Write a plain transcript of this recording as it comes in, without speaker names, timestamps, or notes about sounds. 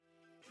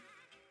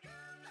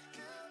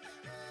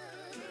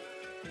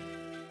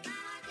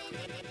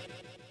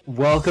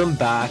Welcome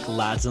back,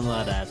 lads and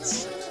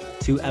ladettes,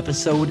 to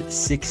episode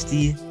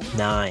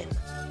 69.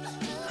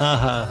 Ha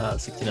ha ha,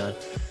 69.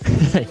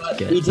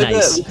 Good.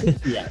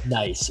 Nice.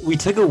 Nice. We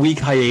took a week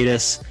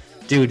hiatus.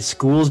 Dude,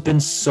 school's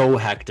been so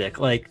hectic.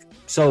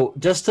 So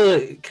just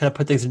to kind of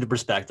put things into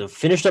perspective,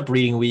 finished up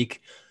reading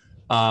week.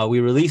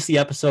 We released the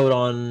episode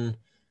on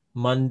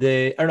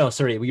Monday.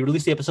 We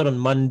released the episode on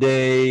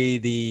Monday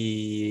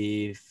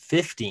the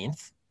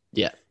 15th.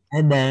 Yeah.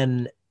 And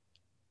then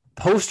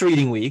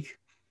post-reading week,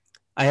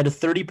 I had a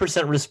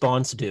 30%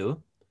 response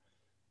due.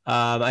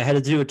 I had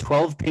to do a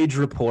 12-page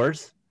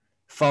report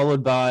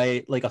followed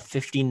by like a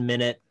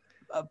 15-minute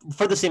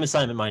for the same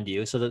assignment, mind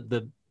you. So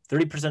the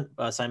 30%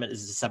 assignment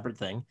is a separate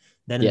thing.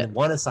 Then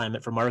one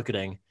assignment for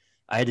marketing,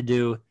 I had to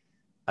do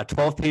a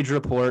 12-page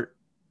report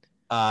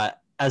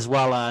as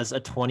well as a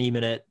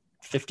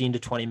 15 to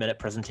 20-minute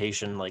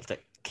presentation like that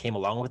came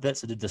along with it.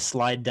 So I did the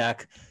slide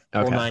deck,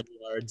 whole 9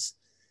 yards.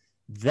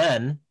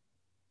 Then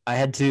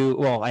I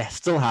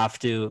still have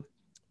to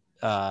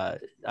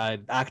I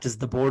act as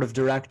the board of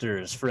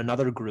directors for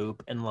another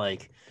group and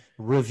like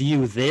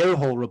review their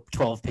whole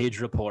 12-page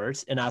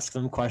report and ask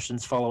them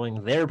questions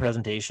following their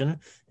presentation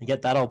and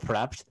get that all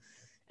prepped.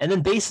 And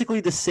then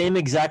basically the same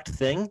exact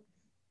thing,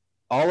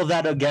 all of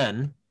that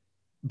again,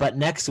 but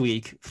next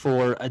week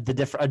for a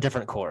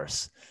different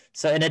course.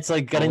 So, and it's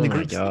like getting the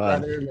groups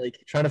together, like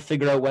trying to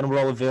figure out when we're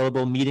all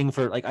available, meeting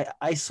for like,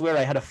 I swear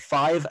I had a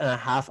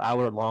 5.5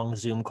 hour long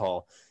Zoom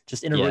call,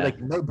 just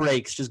like no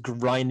breaks, just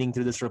grinding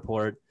through this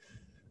report.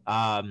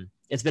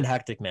 It's been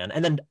hectic, man.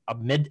 And then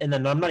and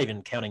then I'm not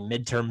even counting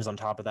midterms on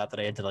top of that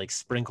I had to like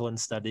sprinkle in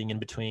studying in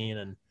between.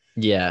 And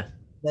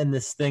then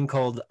this thing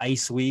called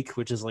Ice Week,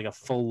 which is like a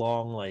full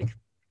long, like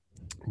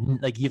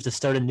you have to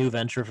start a new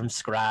venture from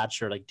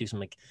scratch or like do some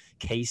like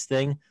case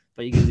thing,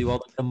 but you can do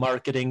all like, the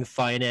marketing,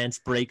 finance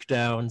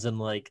breakdowns and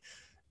like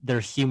their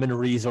human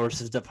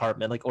resources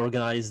department, like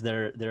organize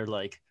their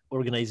like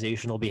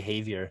organizational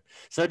behavior.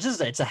 So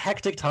it's a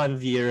hectic time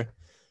of year.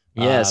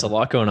 Yeah, it's a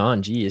lot going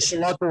on. Jeez. It's a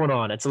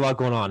lot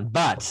going on.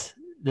 But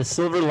the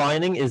silver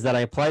lining is that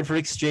I applied for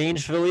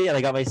exchange, Philly, and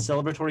I got my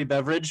celebratory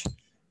beverage.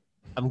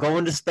 I'm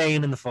going to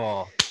Spain in the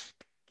fall.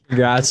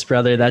 Congrats,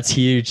 brother. That's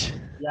huge.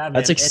 Yeah, man.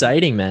 That's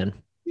exciting, man.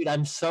 Dude,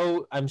 I'm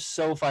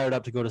so fired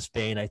up to go to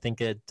Spain. I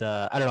think I don't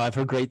know. I've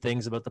heard great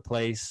things about the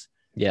place.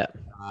 Yeah.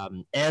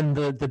 And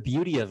the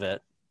beauty of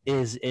it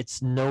is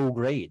it's no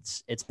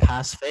grades. It's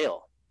pass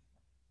fail.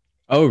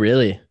 Oh,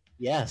 really?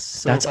 Yes.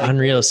 So that's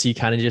unreal. So you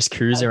kind of just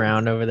cruise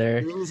around over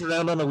there. Cruise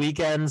around on the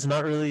weekends.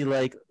 Not really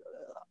like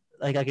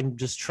I can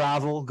just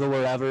travel, go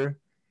wherever.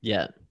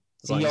 Yeah.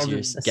 As long as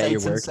you get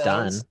your work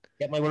done.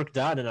 Get my work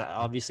done. And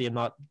obviously I'm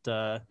not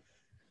a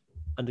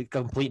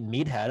complete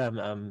meathead.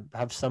 I'm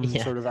have some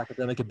sort of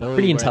academic ability.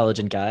 Pretty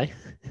intelligent guy.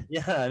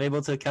 Yeah. I'm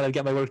able to kind of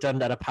get my work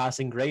done at a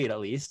passing grade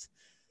at least.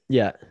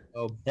 Yeah.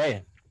 Oh,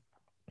 hey.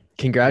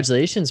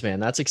 Congratulations,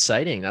 man. That's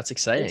exciting.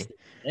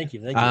 Thank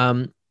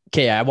you.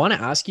 Okay, I want to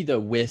ask you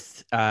though,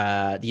 with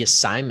the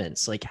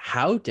assignments, like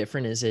how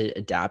different is it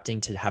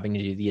adapting to having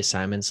to do the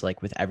assignments,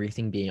 like with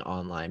everything being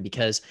online?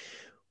 Because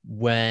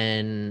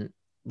when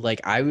like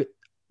I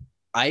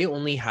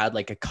only had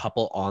like a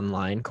couple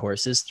online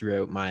courses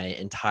throughout my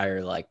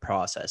entire like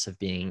process of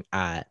being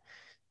at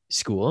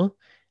school,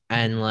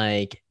 and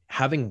like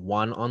having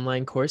one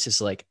online course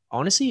is like,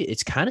 honestly,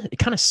 it kind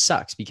of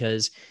sucks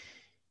because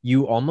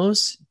you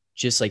almost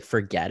just like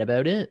forget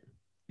about it.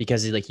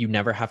 Because like you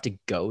never have to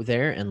go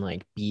there and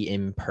like be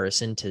in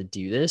person to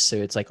do this. So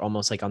it's like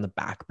almost like on the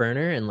back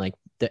burner, and like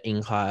the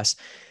in-class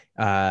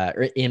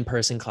or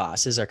in-person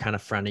classes are kind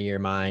of front of your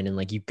mind. And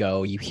like you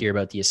hear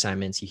about the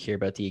assignments, you hear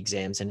about the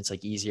exams, and it's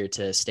like easier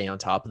to stay on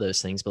top of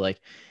those things. But like,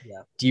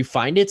 do you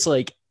find it's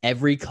like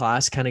every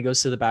class kind of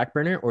goes to the back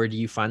burner, or do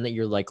you find that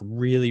you're like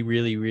really,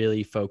 really,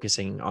 really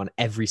focusing on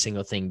every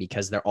single thing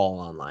because they're all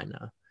online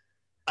now?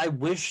 I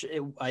wish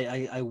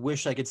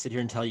I could sit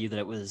here and tell you that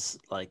it was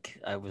like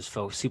I was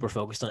super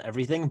focused on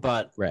everything,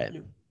 but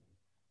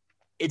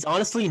it's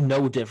honestly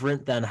no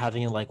different than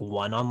having like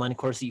one online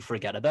course that you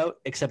forget about,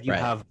 except you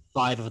have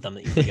 5 of them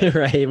that you forget.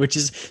 Right, which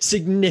is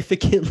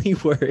significantly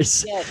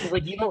worse. Yeah,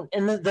 like you don't.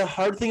 And the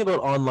hard thing about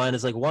online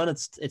is like, one,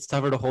 it's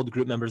tougher to hold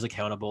group members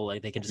accountable.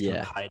 Like they can just kind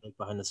of hide like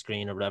behind the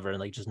screen or whatever, and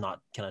like just not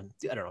kind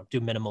of do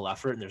minimal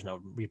effort, and there's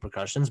no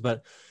repercussions.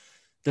 But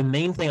the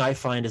main thing I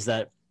find is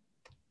that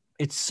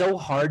it's so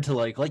hard to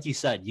like you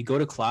said, you go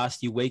to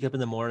class, you wake up in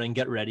the morning,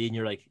 get ready, and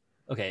you're like,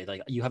 okay, like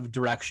you have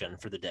direction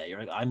for the day.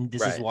 You're like,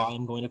 this is why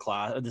I'm going to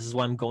class. This is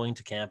why I'm going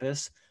to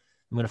campus.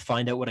 I'm going to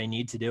find out what I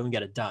need to do and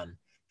get it done.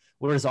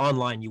 Whereas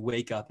online, you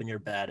wake up in your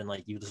bed and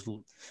like you just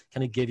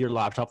kind of give your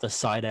laptop the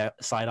side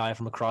eye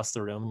from across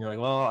the room. And you're like,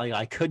 well,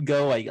 I could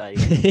go, I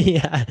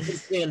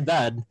stay in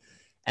bed.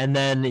 And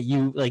then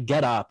you like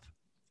get up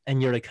and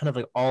you're like kind of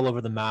like all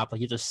over the map. Like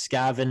you just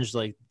scavenge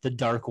like the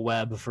dark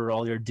web for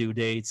all your due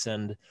dates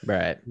and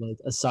like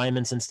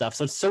assignments and stuff.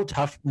 So it's so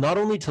tough not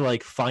only to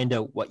like find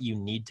out what you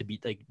need to be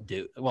like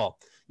do. Well,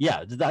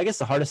 yeah, I guess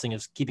the hardest thing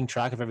is keeping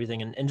track of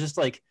everything and just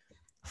like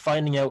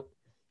finding out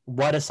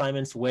what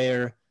assignments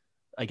where,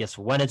 I guess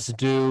when it's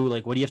due,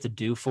 like what do you have to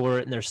do for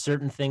it? And there's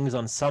certain things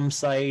on some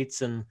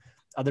sites and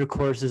other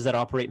courses that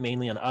operate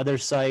mainly on other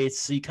sites.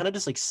 So you kind of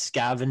just like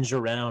scavenge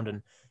around,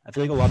 and I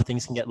feel like a lot of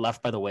things can get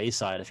left by the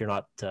wayside if you're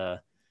not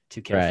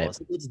too careful. Right.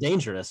 It's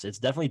dangerous. It's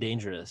definitely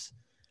dangerous.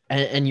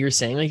 And you're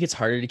saying like it's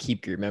harder to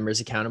keep group members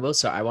accountable.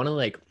 So I want to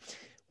like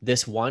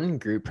this one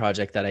group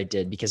project that I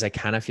did, because I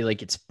kind of feel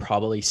like it's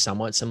probably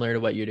somewhat similar to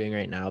what you're doing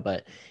right now,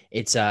 but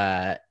it's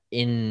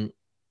in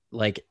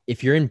like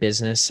if you're in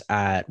business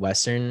at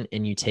Western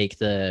and you take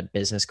the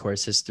business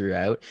courses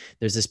throughout,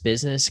 there's this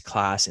business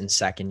class in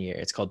second year.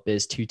 It's called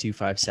Biz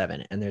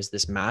 2257. And there's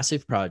this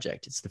massive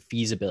project. It's the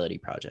feasibility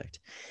project.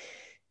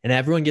 And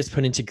everyone gets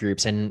put into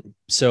groups. And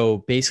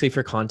so basically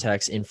for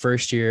context, in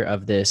first year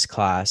of this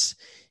class,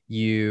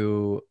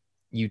 you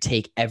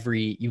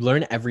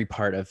learn every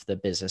part of the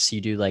business. So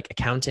you do like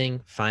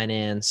accounting,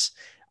 finance,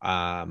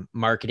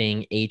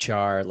 marketing,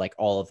 HR, like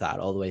all of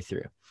that all the way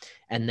through.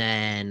 And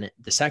then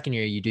the second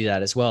year you do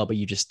that as well, but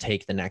you just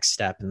take the next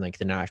step and like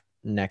the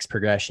next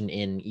progression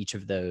in each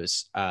of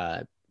those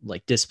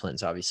like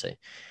disciplines, obviously.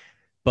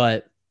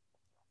 But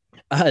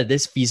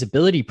this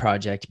feasibility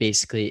project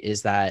basically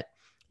is that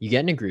you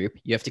get in a group,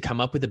 you have to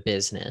come up with a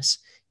business,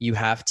 you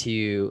have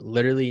to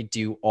literally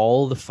do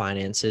all the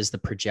finances, the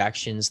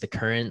projections, the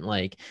current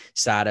like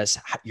status,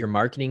 your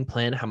marketing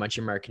plan, how much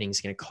your marketing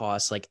is going to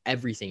cost, like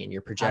everything in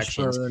your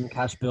projections. Cash burn,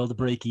 cash build,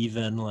 break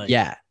even. Like,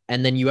 yeah.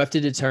 And then you have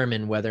to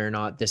determine whether or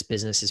not this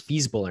business is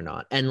feasible or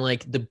not. And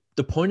like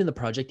the point of the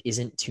project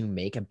isn't to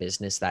make a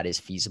business that is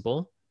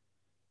feasible.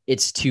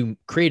 It's to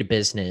create a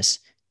business,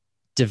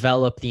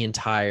 develop the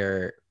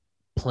entire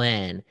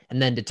plan,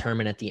 and then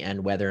determine at the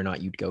end whether or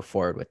not you'd go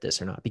forward with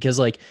this or not. Because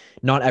like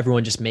not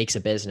everyone just makes a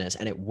business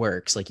and it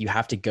works. Like you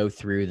have to go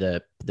through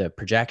the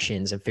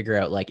projections and figure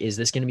out like, is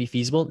this going to be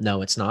feasible?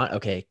 No, it's not.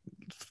 Okay.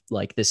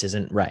 Like this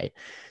isn't right.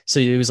 So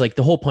it was like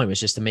the whole point was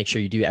just to make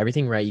sure you do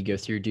everything right. You go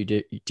through,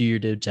 do your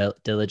due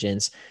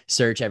diligence,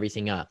 search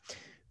everything up.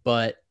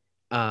 But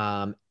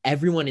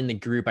everyone in the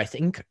group, I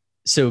think,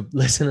 so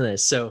listen to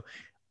this. So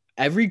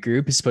every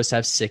group is supposed to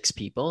have 6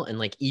 people, and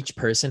like each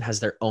person has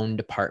their own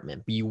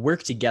department, but you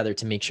work together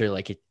to make sure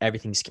like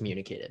everything's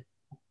communicated.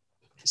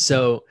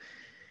 So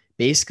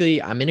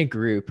basically I'm in a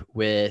group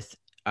with,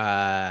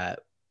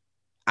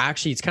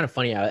 actually it's kind of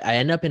funny. I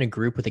end up in a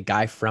group with a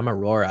guy from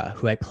Aurora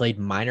who I played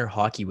minor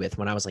hockey with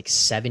when I was like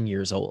 7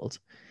 years old.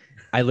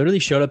 I literally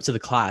showed up to the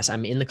class.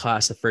 I'm in the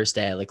class the first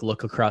day. I like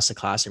look across the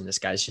classroom. This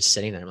guy's just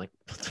sitting there. I'm like,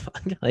 what the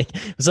fuck? Like,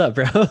 what's up,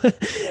 bro? I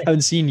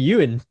haven't seen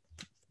you in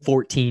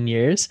 14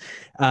 years.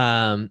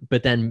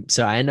 But then,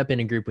 so I end up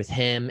in a group with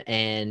him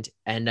and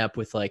end up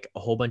with like a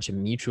whole bunch of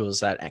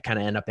mutuals that kind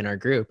of end up in our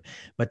group.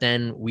 But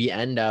then we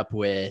end up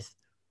with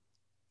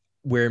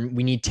where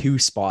we need 2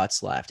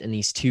 spots left. And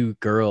these 2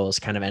 girls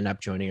kind of end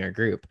up joining our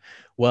group.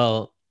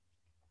 Well,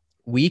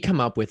 we come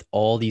up with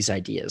all these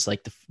ideas,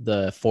 like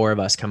the 4 of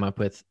us come up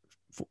with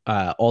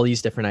all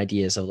these different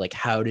ideas of like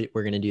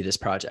we're going to do this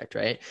project,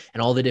 right?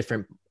 And all the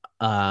different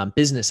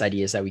business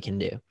ideas that we can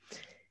do.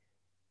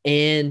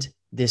 And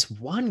this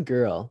one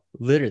girl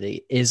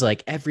literally is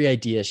like every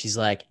idea. She's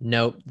like,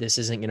 nope, this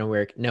isn't going to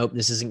work. Nope,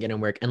 this isn't going to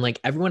work. And like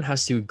everyone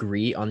has to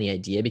agree on the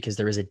idea because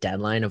there is a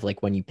deadline of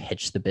like when you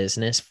pitch the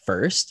business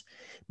first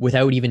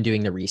without even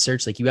doing the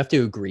research. Like you have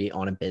to agree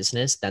on a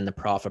business, then the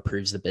prof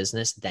approves the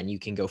business, then you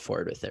can go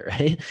forward with it,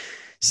 right?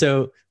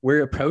 So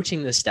we're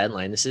approaching this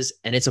deadline.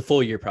 And it's a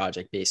full year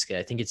project, basically.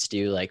 I think it's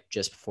due like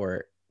just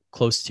before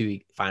close to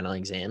final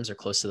exams or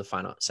close to the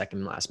final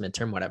second last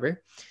midterm,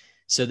 whatever.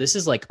 So this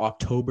is like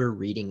October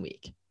reading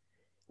week.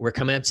 We're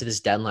coming up to this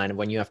deadline of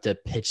when you have to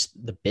pitch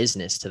the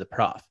business to the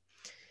prof.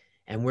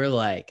 And we're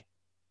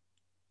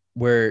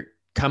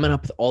coming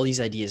up with all these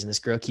ideas. And this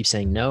girl keeps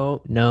saying,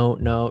 no,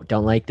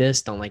 don't like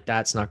this, don't like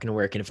that. It's not going to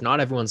work. And if not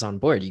everyone's on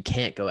board, you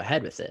can't go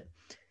ahead with it.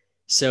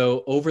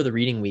 So over the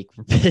reading week,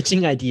 we're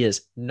pitching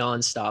ideas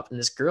nonstop. And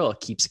this girl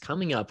keeps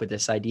coming up with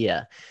this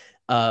idea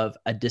of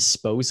a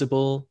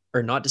reusable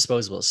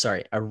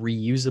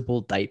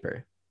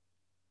diaper.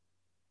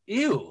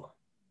 Ew.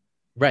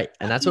 Right.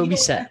 And that's what we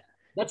said.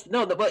 But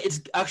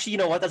it's actually, you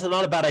know what? That's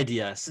not a bad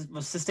idea.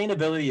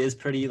 Sustainability is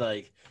pretty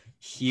like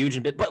huge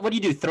and bit. But what do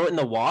you do? Throw it in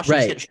the wash and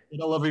just get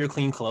shit all over your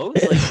clean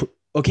clothes? Like,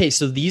 okay,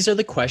 so these are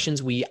the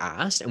questions we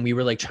asked and we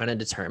were like trying to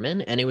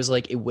determine. And it was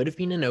like, it would have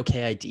been an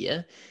okay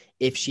idea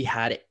if she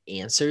had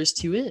answers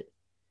to it.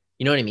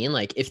 You know what I mean?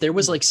 Like if there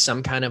was like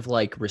some kind of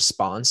like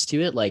response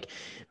to it, like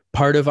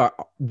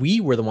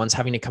we were the ones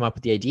having to come up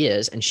with the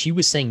ideas and she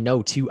was saying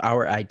no to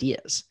our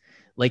ideas.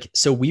 Like,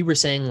 so we were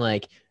saying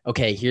like,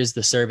 okay, here's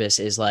the service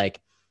is like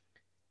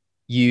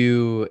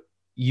you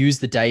use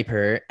the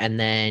diaper and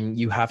then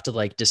you have to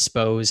like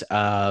dispose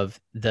of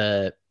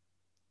the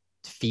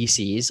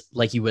feces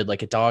like you would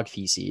like a dog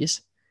feces,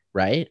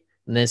 right?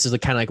 And this is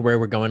kind of like where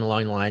we're going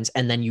along the lines.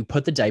 And then you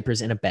put the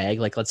diapers in a bag.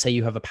 Like, let's say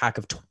you have a pack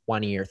of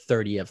 20 or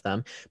 30 of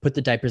them, put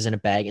the diapers in a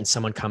bag and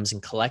someone comes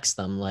and collects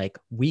them like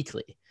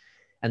weekly.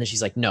 And then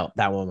she's like, no,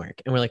 that won't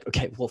work. And we're like,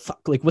 okay, well, fuck,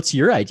 like, what's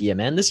your idea,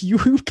 man?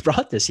 You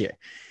brought this here.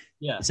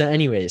 Yeah. So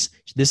anyways,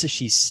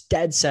 she's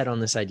dead set on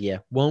this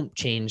idea, won't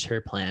change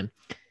her plan.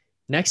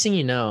 Next thing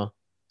you know,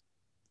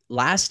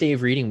 last day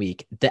of reading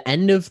week, the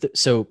end of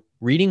so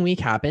reading week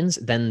happens,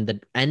 then the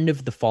end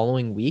of the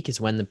following week is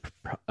when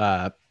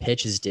the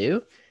pitch is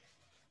due.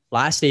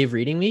 Last day of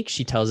reading week,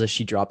 she tells us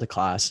she dropped the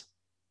class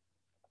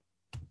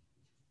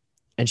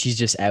and she's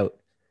just out.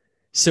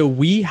 So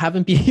we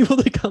haven't been able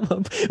to come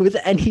up with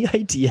any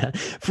idea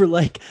for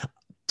like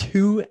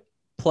 2+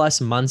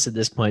 months at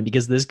this point,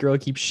 because this girl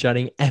keeps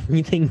shutting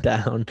everything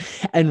down.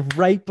 And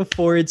right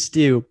before it's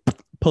due,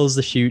 pulls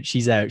the chute,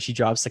 she's out, she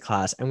drops the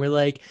class. And we're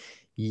like,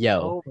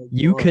 yo,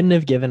 you couldn't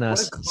have given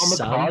us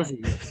some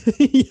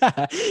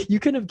yeah, you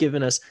couldn't have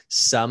given us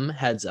some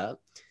heads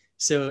up.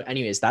 So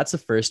anyways, that's the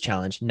first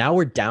challenge. Now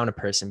we're down a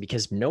person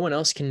because no one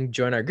else can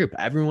join our group.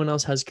 Everyone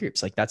else has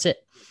groups. Like, that's it.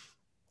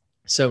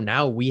 So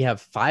now we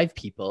have 5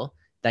 people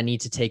that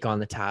need to take on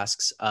the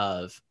tasks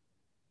of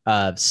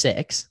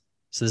 6.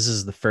 So this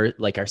is the first,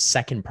 like, our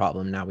second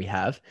problem now we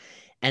have.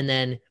 And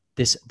then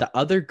the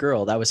other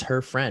girl that was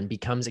her friend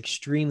becomes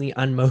extremely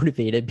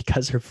unmotivated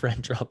because her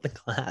friend dropped the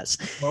class.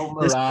 Low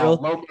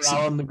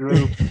morale in the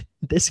group.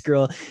 This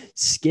girl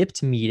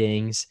skipped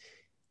meetings,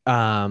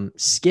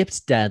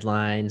 skipped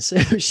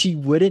deadlines. She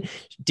wouldn't,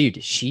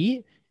 dude,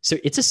 so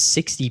it's a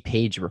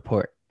 60-page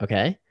report.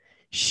 Okay.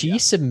 She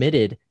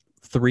submitted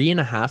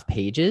 3.5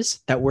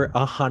 pages that were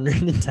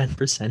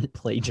 110%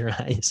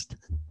 plagiarized.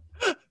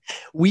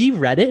 We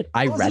read it.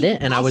 I read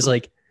it and I was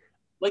like,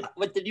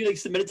 what did you like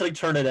submit it to like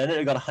turn it in and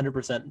it got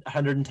 100%,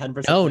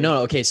 110%? Oh,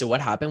 no. Okay. So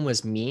what happened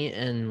was me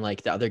and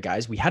like the other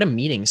guys, we had a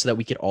meeting so that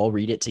we could all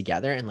read it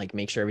together and like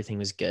make sure everything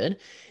was good.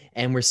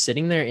 And we're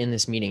sitting there in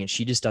this meeting and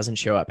she just doesn't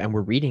show up, and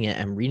we're reading it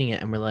and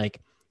we're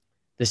like,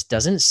 this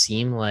doesn't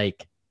seem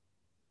like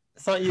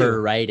it's not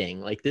her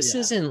writing. Like, this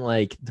isn't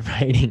like the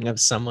writing of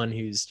someone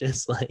who's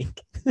just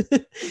like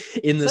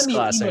in this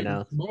class right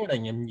now.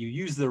 Morning and you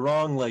use the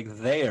wrong like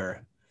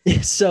there.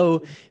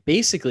 So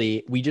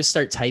basically we just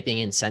start typing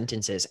in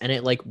sentences, and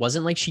it like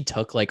wasn't like she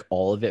took like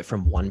all of it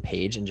from one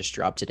page and just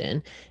dropped it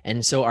in.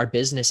 And so our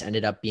business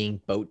ended up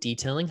being boat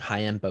detailing,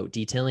 high-end boat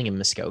detailing in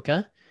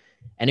Muskoka.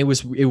 And it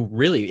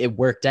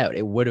worked out.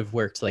 It would have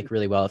worked like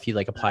really well if you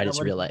like applied it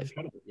to real life.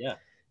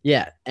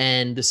 Yeah.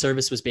 And the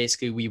service was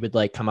basically, we would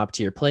like come up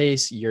to your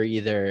place. You're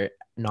either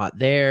not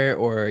there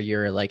or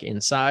you're like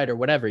inside or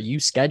whatever. You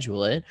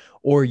schedule it,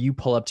 or you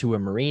pull up to a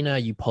marina,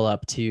 you pull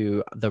up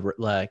to the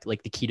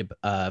like the key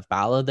to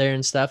Bala there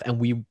and stuff. And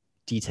we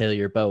detail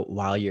your boat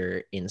while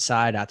you're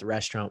inside at the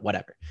restaurant,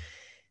 whatever.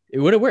 It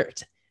would have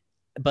worked.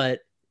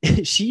 But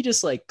she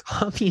just like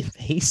copy and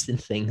pasted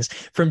things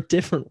from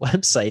different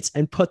websites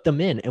and put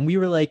them in. And we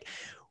were like,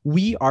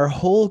 our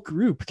whole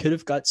group could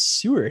have got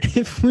sewered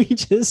if we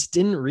just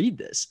didn't read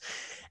this.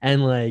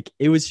 And like,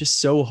 it was just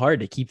so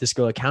hard to keep this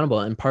girl accountable.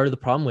 And part of the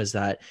problem was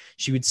that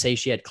she would say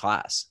she had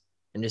class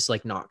and just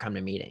like not come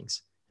to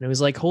meetings. And it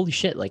was like, holy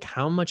shit, like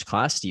how much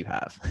class do you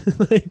have?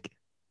 Like,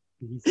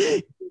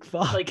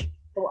 fuck. Like,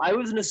 well, I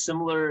was in a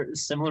similar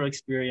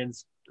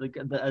experience like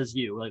as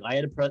you. Like, I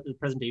had a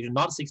presentation,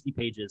 not 60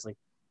 pages. Like,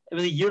 it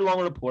was a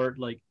year-long report,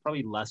 like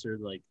probably lesser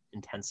like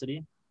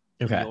intensity.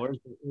 Okay. Yours.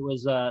 It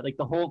was like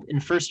the whole in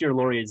first year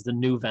laureates, the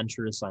new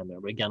venture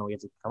assignment. Where again, we have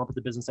to come up with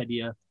the business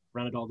idea,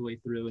 run it all the way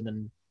through, and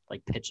then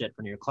like pitch it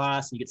for your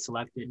class. And you get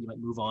selected. You might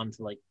move on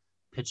to like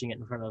pitching it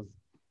in front of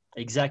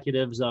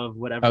executives of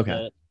whatever.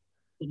 Okay.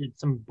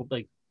 Some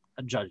like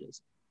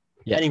judges.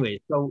 Yeah. Anyway,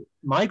 so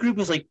my group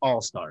was like all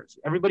stars.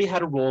 Everybody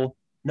had a role.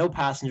 No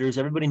passengers.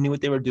 Everybody knew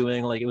what they were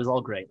doing. Like, it was all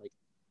great. Like,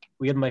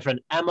 we had my friend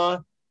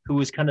Emma, who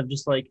was kind of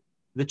just like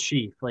the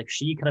chief. Like,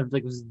 she kind of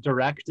like was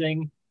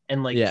directing.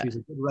 And like, she was a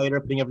good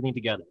writer, putting everything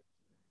together.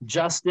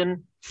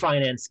 Justin,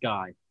 finance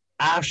guy.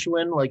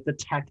 Ashwin, like the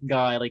tech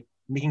guy, like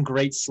making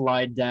great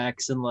slide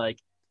decks and like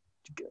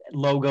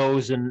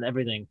logos and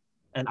everything.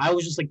 And I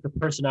was just like the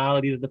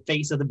personality, the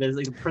face of the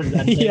business, like the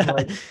presenting,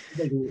 like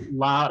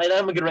loud. And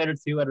I'm a good writer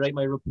too. I'd write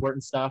my report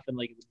and stuff, and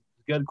like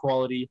good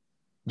quality.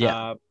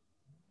 Yeah.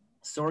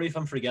 Sorry if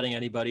I'm forgetting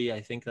anybody.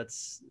 I think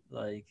that's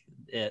like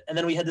it. And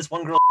then we had this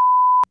one girl,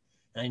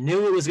 and I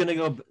knew it was gonna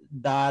go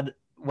bad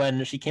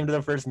when she came to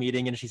the first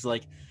meeting, and she's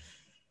like,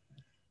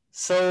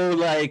 so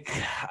like,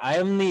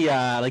 I'm the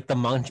like the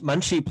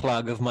munchie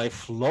plug of my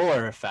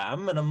floor,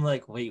 fam. And I'm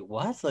like, wait,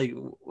 what? Like,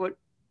 what?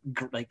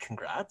 Like,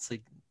 congrats,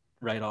 like,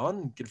 right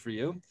on, good for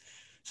you.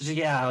 So she's like,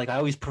 yeah, like I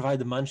always provide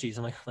the munchies.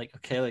 I'm like,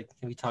 okay, like,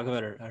 can we talk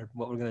about our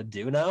what we're gonna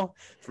do now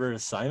for an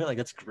assignment? Like,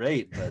 that's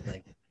great, but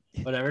like,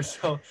 whatever.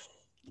 So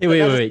hey,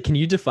 wait. Can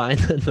you define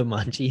the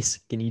munchies?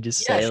 Can you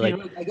just say like,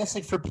 I guess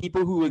like for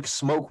people who like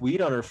smoke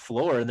weed on her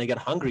floor and they get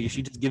hungry,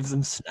 she just gives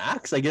them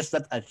snacks. I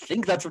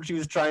think that's what she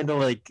was trying to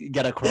like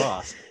get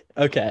across.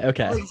 Okay.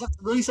 Like, is that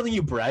really something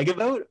you brag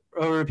about,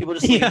 or people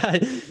just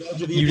like,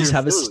 you just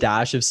have food? A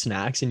stash of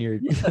snacks in your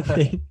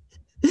thing?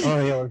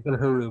 Oh yeah, in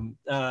her room.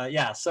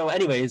 Yeah. So,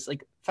 anyways,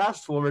 like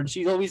fast forward,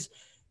 she was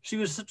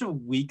such a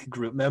weak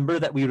group member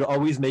that we would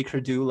always make her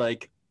do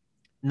like,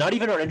 not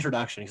even our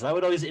introduction, because I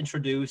would always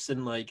introduce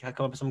and like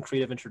come up with some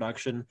creative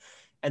introduction,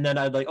 and then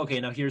I'd like, okay,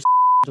 now here's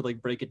to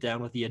like break it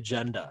down with the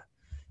agenda.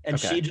 And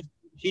Okay.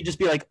 she'd just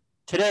be like,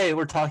 today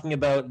we're talking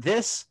about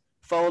this,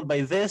 followed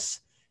by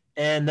this,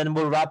 and then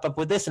we'll wrap up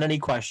with this and any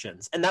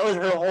questions. And that was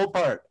her whole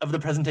part of the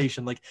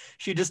presentation. Like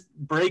she'd just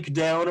break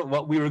down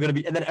what we were going to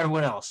be, and then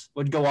everyone else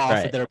would go off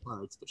with Right. their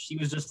parts. But she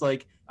was just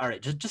like, all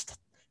right, just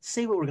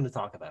say what we're going to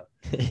talk about.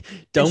 And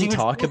she Don't would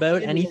talk still about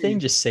find anything.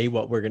 ways. Just say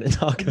what we're gonna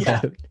talk Yeah,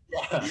 about.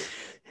 yeah.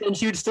 And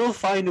she would still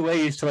find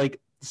ways to like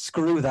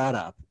screw that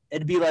up.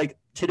 It'd be like,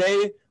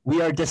 today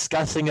we are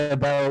discussing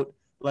about,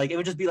 like, it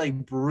would just be like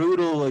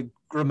brutal, like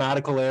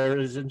grammatical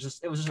errors, and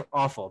just, it was just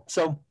awful.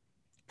 So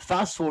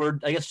fast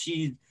forward, I guess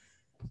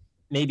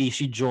maybe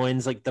she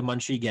joins like the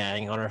Munchie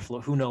gang on our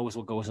floor. Who knows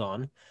what goes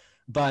on?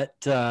 But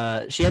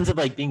she ends up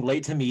like being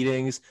late to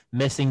meetings,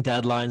 missing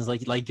deadlines,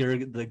 like you're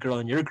the girl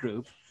in your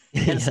group.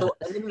 And Yeah. so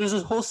and then there's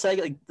this whole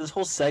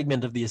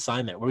segment of the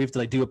assignment where we have to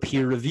like do a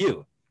peer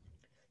review.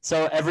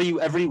 So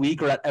every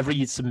week or at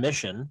every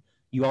submission,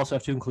 you also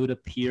have to include a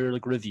peer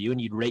like review, and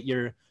you'd rate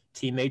your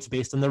teammates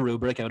based on the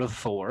rubric out of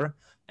 4,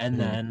 and Mhm.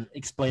 then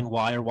explain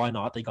why or why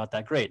not they got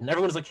that grade. And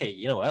everyone's like, hey,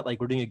 you know what? Like,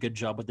 we're doing a good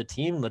job with the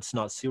team. Let's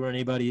not sewer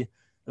anybody.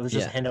 Let's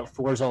just Yeah. hand out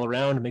 4s all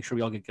around and make sure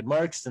we all get good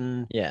marks,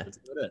 and Yeah. that's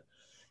about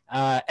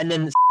it. And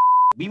then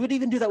we would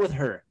even do that with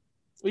her.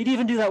 We'd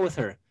even do that with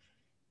her.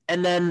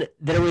 And then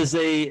there was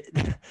a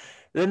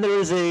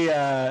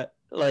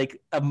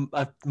like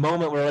a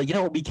moment where, like, you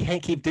know what, we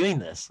can't keep doing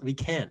this. We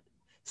can't.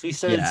 So we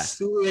started Yeah.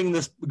 suing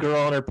this girl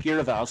on her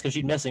peer evals because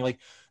she'd missing like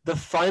the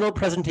final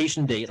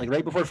presentation date, like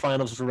right before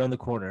finals was around the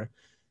corner.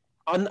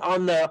 On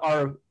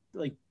our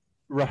like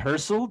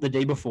rehearsal the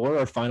day before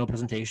our final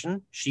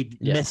presentation, she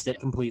Yeah. missed it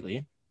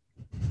completely.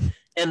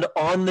 And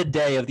on the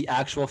day of the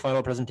actual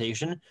final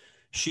presentation,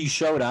 she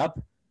showed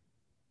up.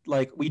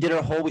 Like we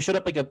showed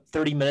up like a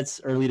 30 minutes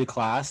early to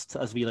class,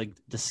 as we like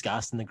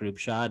discussed in the group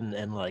chat,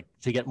 and like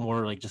to get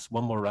more, like just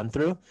one more run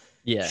through.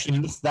 Yeah. She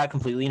missed that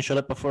completely and showed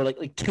up before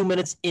like 2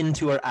 minutes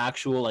into our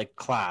actual like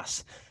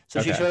class.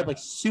 So she Okay. showed up like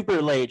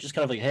super late, just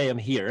kind of like, hey, I'm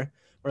here.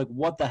 We're like,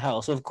 what the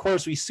hell? So of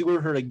course we sue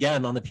her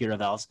again on the peer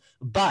evals,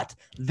 but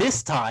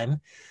this time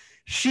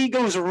she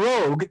goes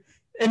rogue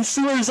and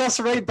sewers us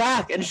right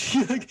back, and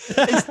she like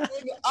is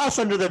throwing us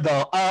under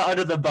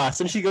the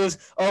bus, and she goes,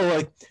 oh,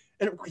 like,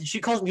 and she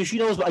calls me. She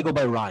knows I go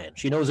by Ryan.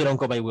 She knows I don't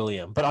go by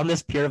William. But on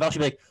this peer eval, she'd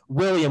be like,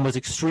 William was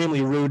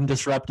extremely rude and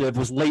disruptive.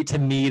 Was late to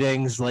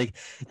meetings. Like,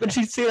 and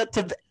she'd say that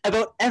to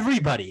about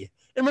everybody.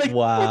 And we're like,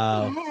 what the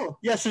Wow. hell?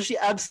 Yeah. So she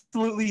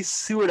absolutely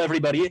sewered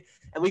everybody.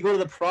 And we go to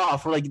the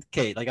prof. We're like,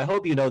 okay, like I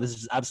hope you know this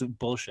is absolute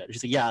bullshit.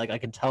 She's like, yeah, like I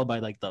can tell by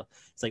like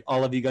it's like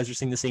all of you guys are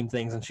saying the same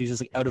things, and she's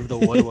just like out of the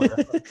woodwork.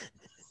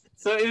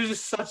 So it was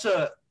just such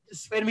a,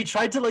 and we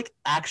tried to like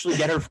actually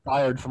get her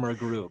fired from our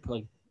group.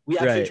 Like we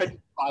actually Right. tried to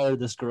fire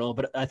this girl,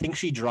 but I think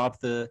she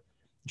dropped the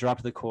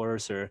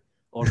course, or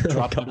Oh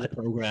dropped out of the God.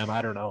 program.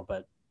 I don't know,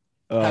 but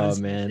haven't Oh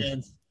seen man. her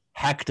since.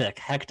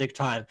 Hectic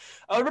time.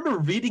 I remember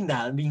reading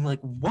that and being like,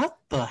 what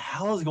the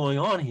hell is going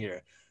on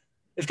here?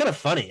 It's kind of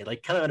funny,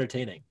 like kind of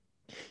entertaining.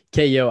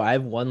 Okay, yo, I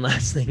have one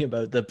last thing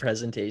about the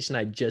presentation.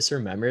 I just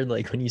remembered,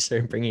 like when you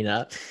started bringing it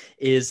up,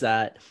 is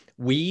that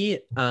we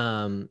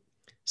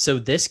so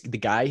the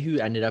guy who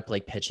ended up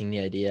like pitching the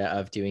idea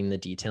of doing the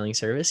detailing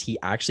service, he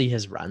actually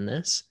has run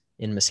this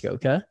in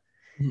Muskoka.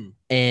 Hmm.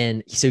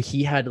 And so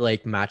he had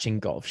like matching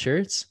golf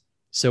shirts.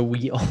 So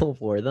we all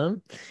wore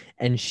them,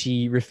 and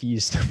she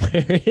refused to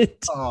wear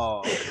it.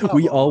 Oh,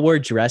 We come all on. wore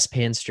dress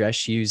pants, dress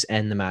shoes,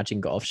 and the matching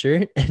golf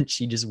shirt, and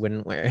she just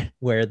wouldn't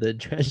wear the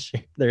dress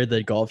shirt or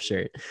the golf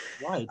shirt.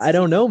 Why? It's I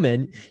don't easy. know,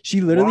 man.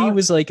 She literally Wash,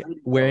 was like ready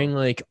to go. wearing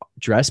like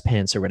dress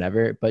pants or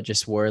whatever, but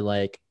just wore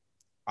like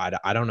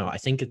I don't know. I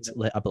think it's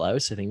a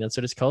blouse. I think that's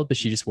what it's called. But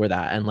she just wore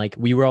that, and like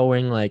we were all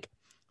wearing like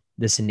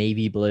this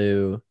navy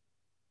blue.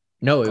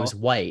 No, it was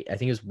Golf. white. I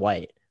think it was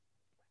white.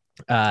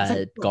 It's like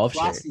a Golf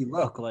shirt. classy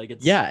look. Like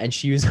it's Yeah, and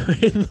she was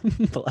wearing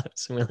the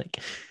blouse. And we're like,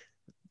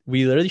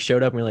 we literally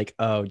showed up and we're like,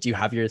 oh, do you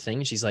have your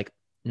thing? She's like,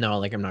 no,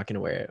 like I'm not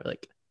gonna wear it.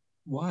 Like,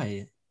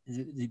 why?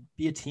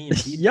 Be a team.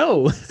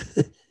 yo.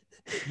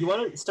 You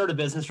want to start a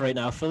business right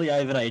now, Philly? I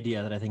have an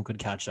idea that I think would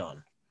catch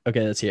on.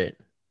 Okay, let's hear it.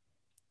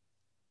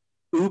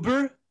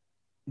 Uber,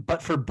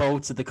 but for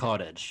boats at the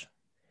cottage.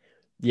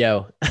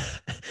 Yo.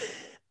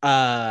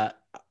 uh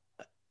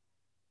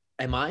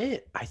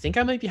I think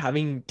I might be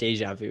having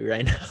deja vu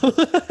right now.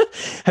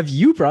 Have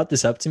you brought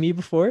this up to me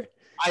before?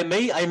 I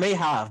may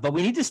have, but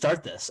we need to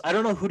start this. I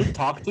don't know who to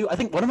talk to. I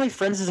think one of my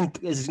friends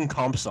is in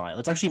comp sci.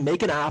 Let's actually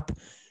make an app.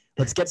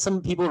 Let's get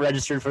some people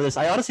registered for this.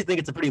 I honestly think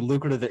it's a pretty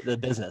lucrative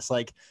business.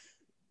 Like,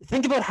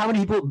 think about how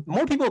many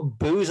more people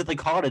booze at the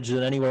cottage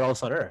than anywhere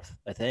else on earth,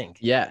 I think.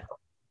 Yeah.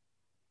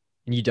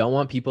 And you don't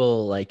want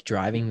people like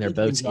driving their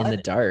Drinking and boats in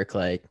the driving. dark,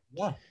 like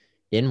Yeah.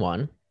 in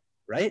one.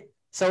 Right?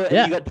 So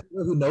Yeah. you got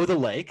people who know the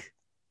lake,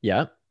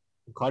 Yeah.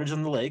 cottage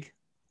on the lake.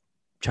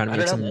 Trying to I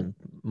make don't know, some man.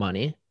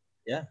 money.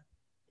 Yeah.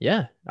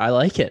 Yeah. I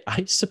like it.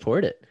 I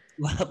support it.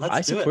 Let's I do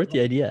it. support the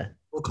idea.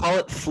 We'll call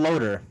it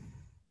Floater.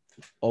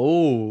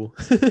 Oh.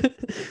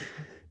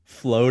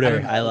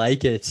 Floater. know. I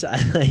like it.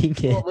 I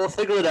like it. We'll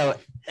figure it out.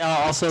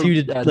 Also,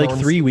 Dude, no like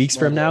one's 3 weeks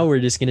from gonna now, we're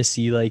just gonna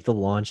see like the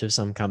launch of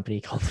some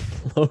company called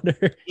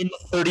Floater. in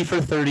the 30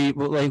 for 30,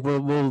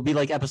 we'll be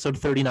like episode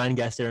 39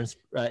 guest Aaron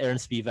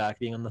Spivak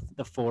being on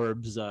the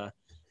Forbes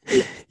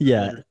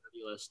Yeah.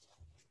 list.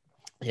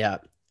 Yeah.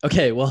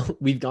 Okay, well,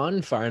 we've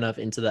gone far enough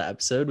into the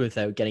episode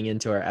without getting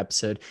into our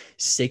episode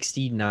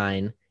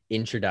 69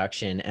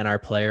 introduction and our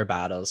player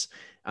battles.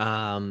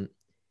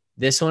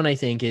 This one I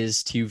think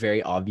is two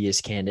very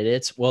obvious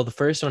candidates. Well, the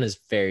first one is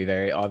very,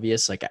 very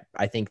obvious. Like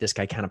I think this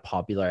guy kind of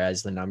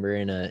popularized the number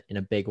in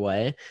a big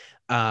way.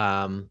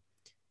 But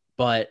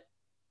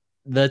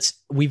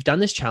we've done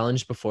this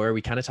challenge before.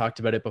 We kind of talked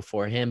about it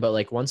beforehand, but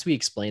like once we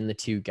explain the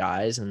two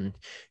guys and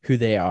who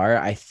they are,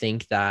 I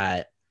think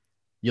that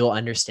you'll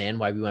understand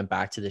why we went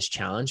back to this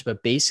challenge.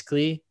 But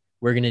basically,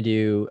 we're going to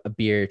do a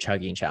beer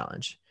chugging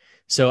challenge.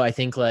 So I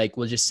think like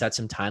we'll just set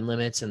some time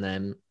limits, and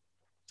then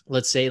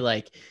let's say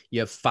like you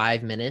have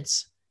 5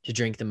 minutes to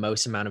drink the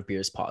most amount of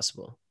beers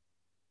possible.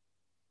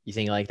 You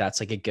think like that's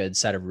like a good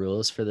set of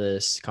rules for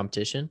this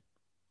competition?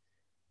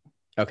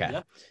 Okay.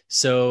 Yeah.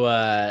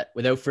 So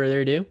without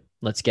further ado,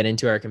 let's get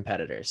into our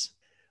competitors.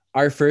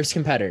 Our first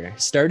competitor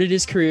started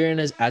his career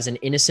as an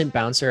innocent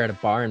bouncer at a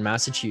bar in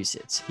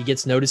Massachusetts. He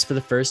gets noticed for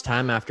the first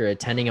time after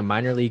attending a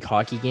minor league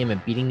hockey game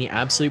and beating the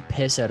absolute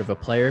piss out of a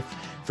player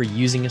for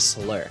using a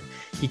slur.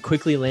 He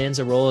quickly lands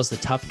a role as the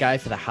tough guy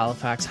for the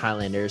Halifax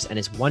Highlanders, and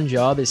his one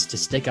job is to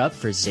stick up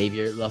for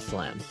Xavier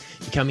Laflamme,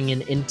 becoming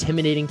an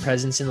intimidating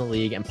presence in the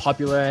league and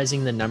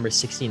popularizing the number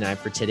 69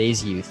 for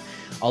today's youth.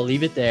 I'll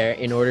leave it there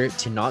in order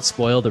to not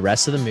spoil the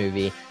rest of the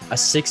movie. A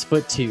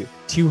 6'2",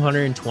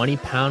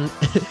 220-pound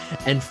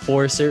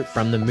enforcer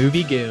from the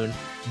movie Goon,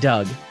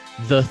 Doug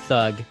the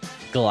Thug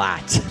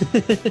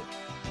Glatt.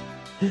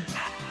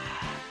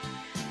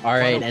 All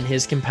right, and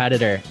his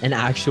competitor, an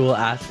actual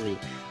athlete,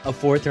 a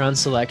fourth-round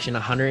selection,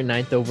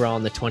 109th overall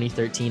in the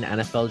 2013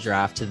 NFL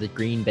Draft to the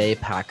Green Bay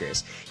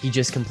Packers. He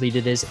just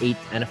completed his 8th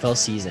NFL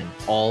season,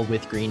 all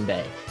with Green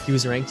Bay. He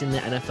was ranked in the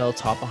NFL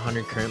Top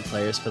 100 current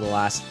players for the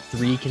last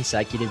 3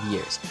 consecutive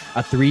years,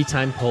 a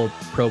 3-time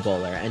Pro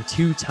Bowler and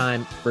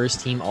 2-time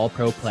first-team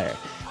All-Pro player.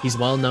 He's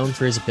well known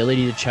for his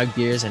ability to chug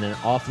beers and an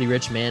awfully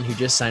rich man who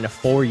just signed a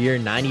 4-year,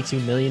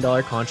 $92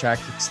 million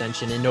contract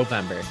extension in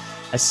November.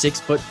 A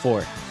 6'4",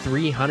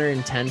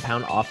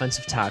 310-pound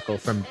offensive tackle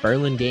from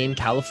Burlingame,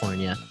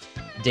 California,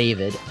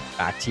 David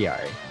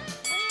Bakhtiari.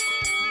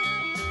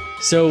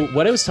 So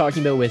what I was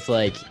talking about with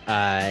like,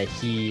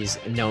 he's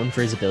known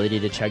for his ability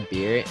to chug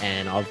beer,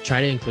 and I'll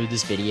try to include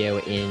this video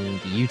in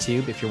the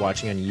YouTube if you're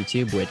watching on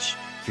YouTube, which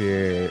if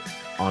you're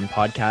on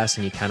podcast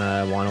and you kind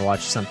of want to watch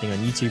something on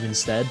YouTube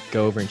instead,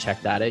 go over and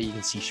check that out. You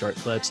can see short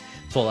clips,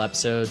 full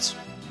episodes,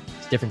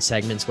 different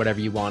segments, whatever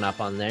you want up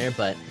on there.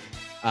 But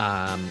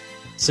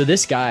so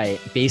this guy,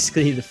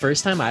 basically the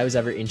first time I was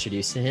ever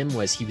introduced to him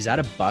was he was at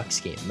a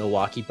Bucks game,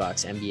 Milwaukee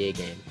Bucks NBA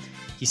game.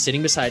 He's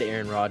sitting beside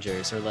Aaron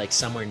Rodgers, or like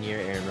somewhere near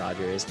Aaron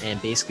Rodgers, and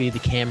basically the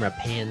camera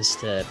pans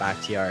to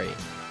Bakhtiari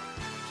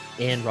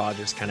and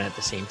Rodgers kind of at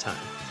the same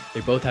time. They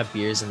both have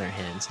beers in their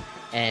hands,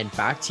 and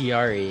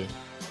Bakhtiari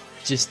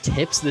just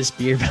tips this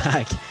beer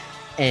back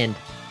and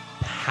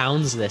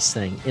pounds this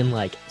thing in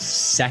like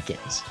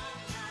seconds.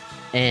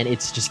 And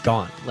it's just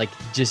gone, like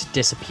just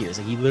disappears.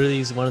 Like he literally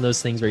is one of those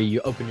things where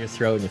you open your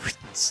throat and it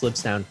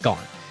slips down,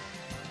 gone.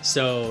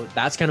 So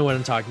that's kind of what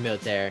I'm talking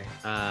about there.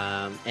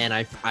 And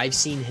I've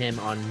seen him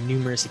on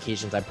numerous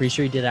occasions. I'm pretty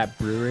sure he did it at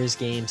Brewers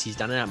games. He's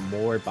done it at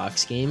more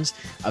Bucks games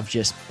of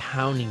just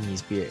pounding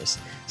these beers.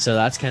 So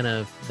that's kind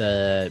of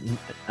the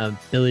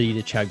ability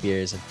to chug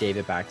beers of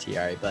David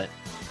Bakhtiari. But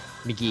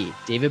Magee,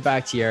 David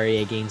Bakhtiari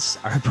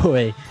against our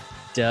boy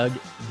Doug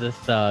the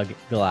Thug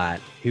Glatt,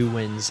 who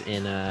wins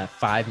in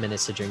 5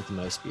 minutes to drink the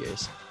most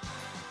beers.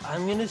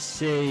 I'm gonna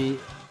say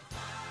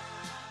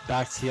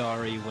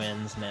Bakhtiari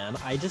wins, man.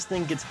 I just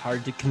think it's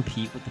hard to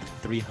compete with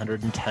the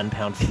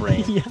 310-pound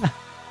frame. Yeah,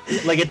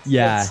 like it's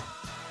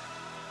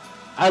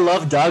I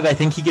love Doug. I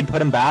think he could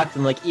put him back,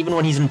 and like even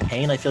when he's in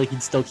pain, I feel like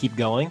he'd still keep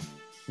going.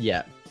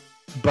 Yeah,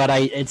 but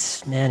he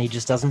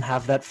just doesn't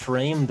have that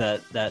frame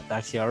that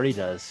Bakhtiari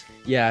does.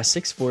 Yeah,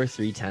 6'4",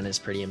 310 is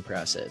pretty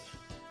impressive.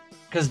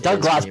 Because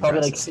Doug Glatt's probably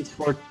like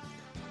 6'4",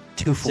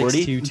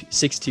 240?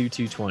 6'2",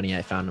 220,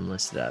 I found him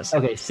listed as.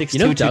 Okay, 6'2", you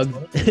know,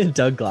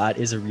 Doug Glatt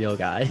is a real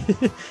guy.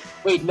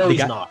 Wait, no,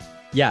 he's not.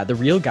 Yeah, the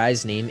real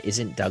guy's name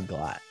isn't Doug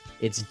Glatt.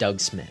 It's Doug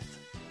Smith.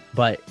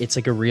 But it's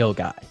like a real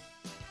guy.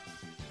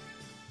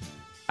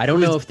 I don't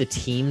know if the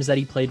teams that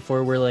he played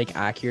for were like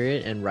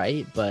accurate and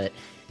right, but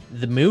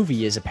the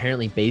movie is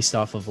apparently based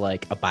off of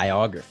like a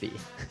biography.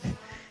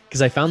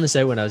 Because I found this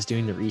out when I was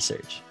doing the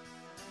research.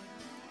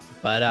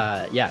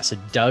 But yeah, so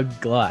Doug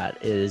Glatt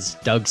is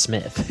Doug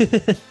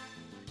Smith.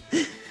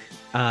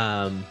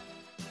 I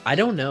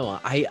don't know.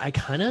 I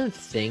kind of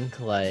think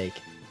like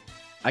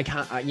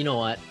you know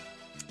what?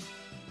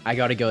 I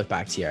got to go with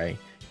Bakhtiari.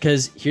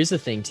 Because here's the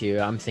thing too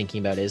I'm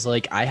thinking about is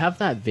like I have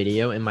that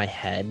video in my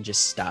head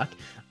just stuck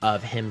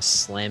of him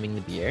slamming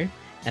the beer.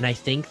 And I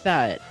think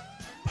that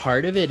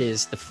part of it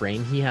is the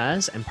frame he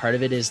has, and part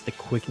of it is the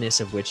quickness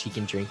of which he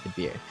can drink the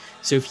beer.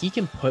 So if he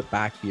can put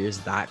back beers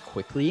that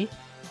quickly,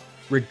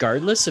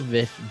 regardless of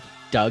if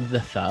Doug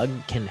the Thug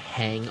can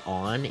hang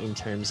on in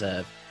terms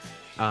of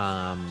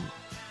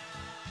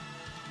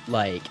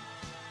like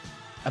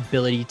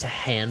ability to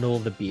handle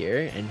the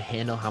beer and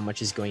handle how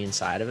much is going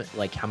inside of it,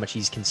 like how much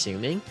he's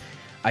consuming,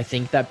 I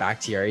think that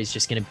Bakhtiari is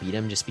just going to beat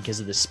him just because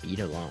of the speed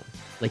alone.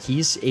 Like,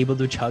 he's able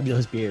to chug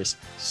those beers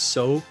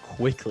so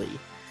quickly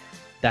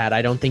that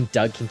I don't think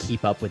Doug can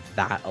keep up with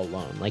that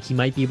alone. Like, he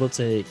might be able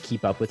to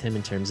keep up with him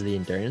in terms of the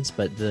endurance,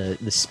 but the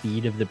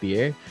speed of the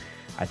beer,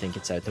 I think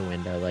it's out the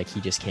window. Like,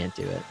 he just can't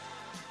do it.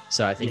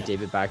 So I think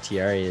David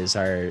Bakhtiari is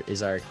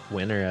our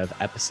winner of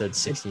episode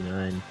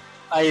 69.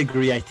 I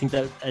agree. I think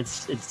that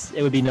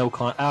it would be no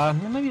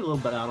maybe a little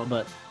bit battle,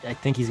 but I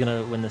think he's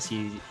gonna win the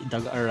season.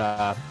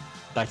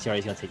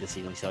 Bakhtiari's gonna take the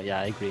season. So yeah,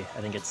 I agree.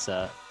 I think it's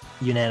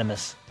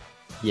unanimous.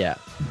 Yeah.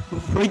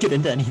 Before we get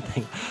into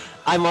anything,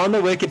 I'm on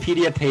the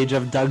Wikipedia page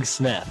of Doug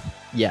Smith.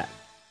 Yeah.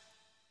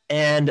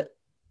 And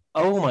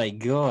oh my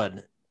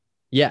god.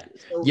 Yeah.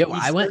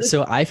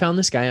 So I found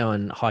this guy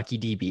on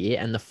HockeyDB,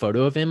 and the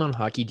photo of him on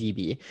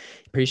HockeyDB,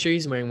 pretty sure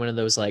he's wearing one of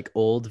those like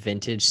old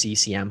vintage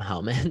CCM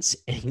helmets,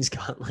 and he's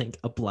got like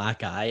a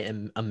black eye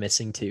and a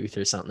missing tooth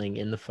or something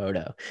in the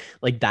photo.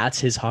 Like,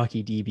 that's his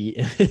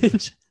HockeyDB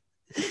image.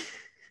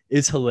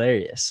 It's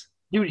hilarious.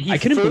 Dude, I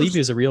couldn't believe he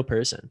was a real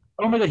person.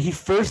 Oh my god, he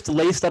first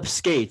laced up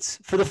skates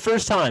for the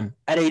first time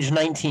at age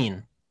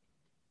 19.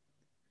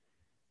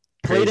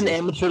 Played in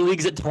amateur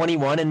leagues at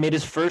 21 and made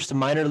his first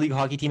minor league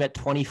hockey team at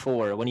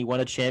 24 when he won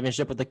a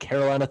championship with the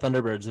Carolina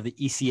Thunderbirds of the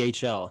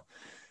ECHL.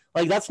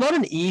 Like, that's not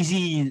an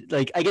easy,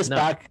 like, I guess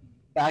back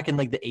in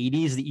like the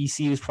 80s, the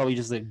EC was probably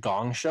just a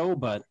gong show,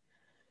 but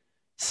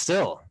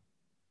still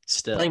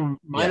playing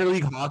minor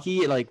league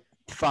hockey like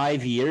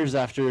 5 years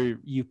after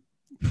you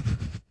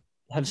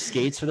have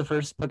skates for the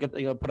first put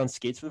on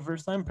skates for the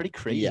first time, pretty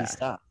crazy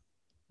stuff.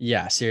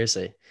 Yeah,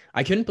 seriously.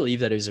 I couldn't believe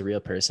that it was a real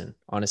person,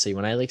 honestly,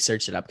 when I like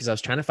searched it up, because I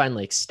was trying to find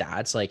like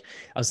stats. Like,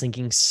 I was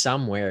thinking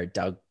somewhere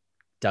Doug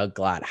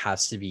Glatt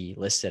has to be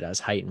listed as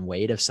height and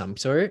weight of some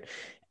sort.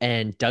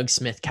 And Doug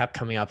Smith kept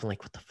coming up and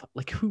like, what the fuck?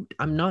 Like, who?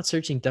 I'm not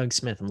searching Doug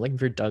Smith. I'm looking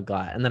for Doug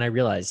Glatt. And then I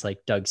realized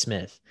like Doug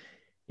Smith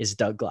is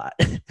Doug Glatt.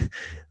 I'm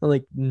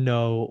like,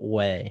 no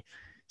way.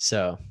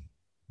 So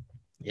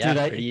yeah,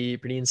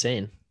 dude, pretty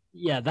insane.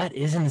 Yeah, that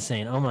is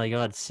insane. Oh my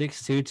god,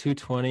 6'2",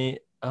 220.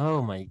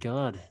 Oh my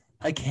god.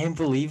 I can't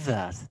believe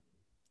that.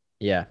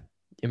 Yeah,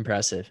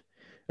 impressive.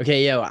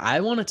 Okay, I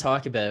want to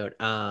talk about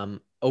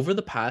over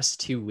the past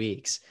 2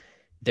 weeks,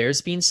 there's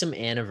been some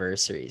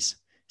anniversaries,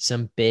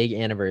 some big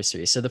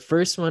anniversaries. So the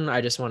first one I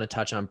just want to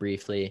touch on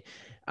briefly.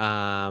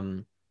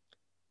 Well,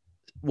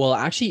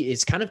 actually,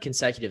 it's kind of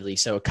consecutively.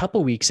 So a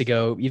couple weeks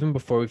ago, even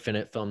before we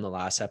filmed the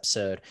last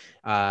episode,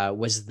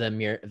 was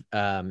the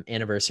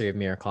anniversary of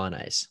Miracle on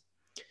Ice.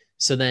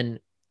 So then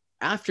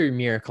after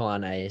Miracle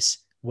on Ice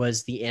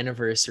was the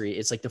anniversary.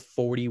 It's like the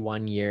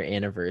 41-year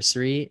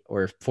anniversary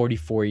or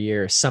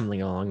 44-year,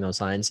 something along those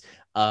lines,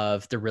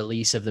 of the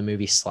release of the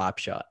movie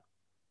Slapshot.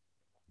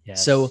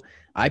 Yes. So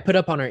I put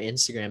up on our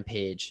Instagram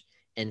page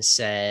and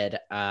said,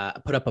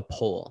 put up a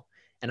poll,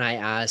 and I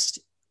asked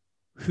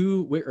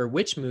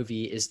which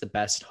movie is the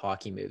best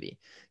hockey movie,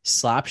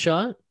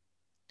 Slapshot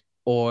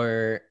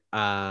or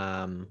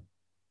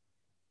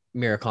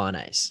Miracle on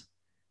Ice.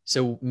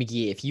 So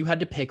Magee, if you had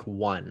to pick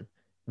one,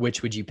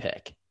 which would you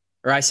pick?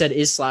 Or I said,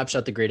 is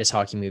Slapshot the greatest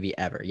hockey movie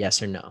ever?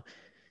 Yes or no?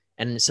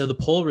 And so the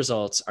poll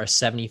results are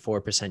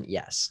 74%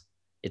 yes.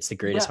 It's the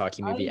greatest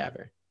hockey movie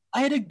ever.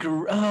 I had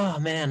oh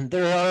man,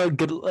 there are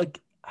good, like,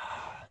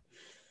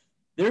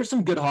 there are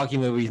some good hockey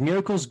movies.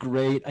 Miracle's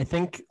great. I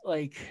think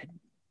like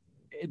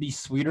it'd be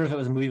sweeter if it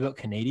was a movie about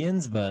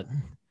Canadians, but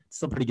it's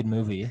still a pretty good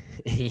movie.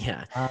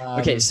 Yeah.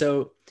 Okay,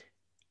 so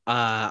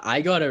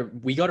we got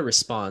a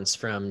response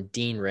from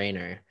Dean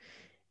Rayner.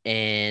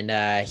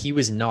 And he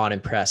was not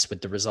impressed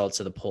with the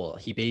results of the poll.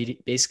 He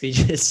basically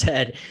just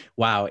said,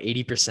 wow,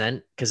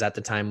 80%, because at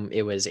the time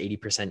it was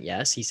 80%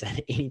 yes. He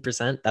said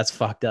 80%, that's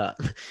fucked up.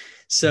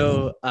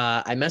 So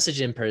I messaged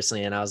him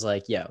personally and I was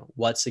like, yo,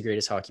 what's the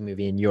greatest hockey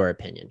movie in your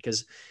opinion?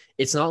 Because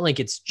it's not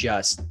like it's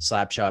just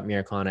Slapshot,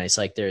 Miracle on Ice.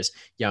 Like, there's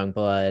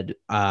Youngblood,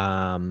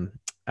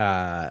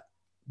 The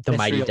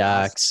Mighty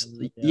Ducks.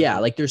 Yeah,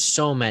 like there's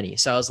so many.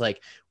 So I was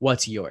like,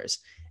 what's yours?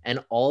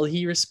 And all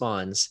he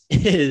responds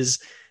is,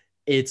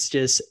 it's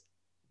just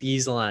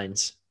these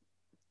lines.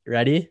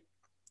 Ready?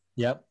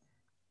 Yep.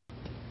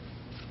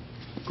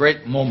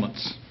 Great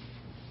moments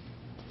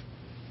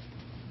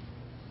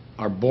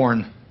are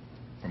born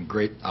from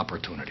great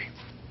opportunity.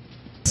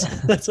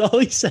 That's all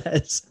he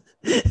says.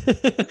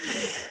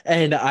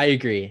 And I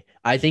agree.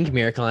 I think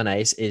Miracle on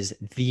Ice is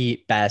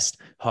the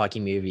best hockey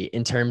movie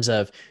in terms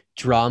of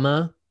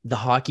drama, the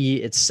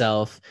hockey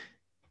itself.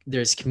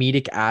 There's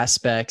comedic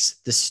aspects,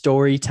 the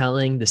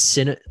storytelling, the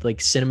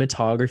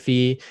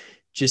cinematography,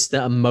 just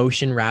the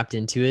emotion wrapped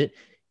into it.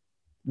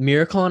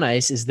 Miracle on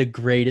Ice is the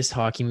greatest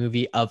hockey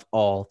movie of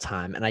all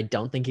time, and I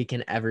don't think it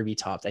can ever be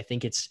topped. I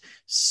think it's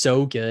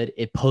so good.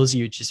 It pulls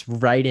you just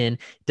right in.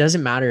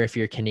 Doesn't matter if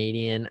you're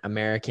Canadian,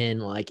 American,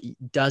 like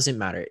doesn't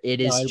matter.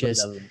 It No, is I really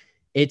just doesn't.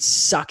 it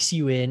sucks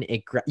you in.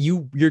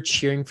 You're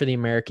cheering for the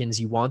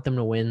Americans. You want them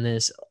to win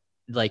this,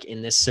 like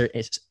in this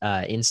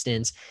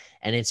instance,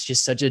 and it's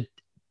just such a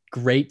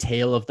great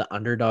tale of the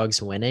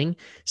underdogs winning.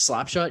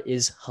 Slapshot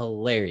is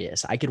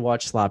hilarious. I could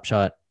watch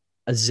Slapshot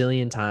a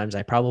zillion times.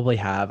 I probably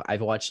have.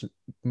 I've watched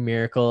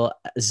Miracle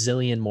a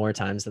zillion more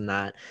times than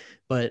that,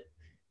 but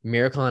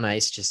Miracle on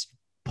Ice just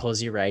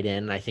pulls you right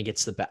in. I think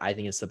it's I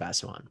think it's the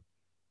best one.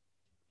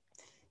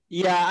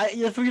 Yeah,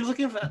 if we're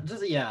looking for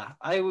just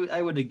I would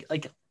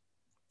like.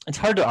 It's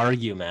hard to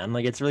argue, man.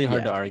 Like it's really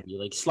hard to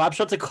argue. Like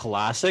Slapshot's a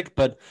classic,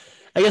 but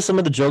I guess some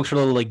of the jokes are a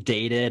little like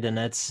dated, and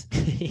it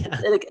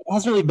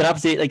hasn't really been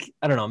updated. Like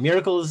I don't know,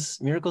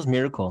 Miracle's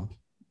Miracle.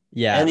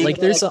 Yeah, like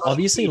there's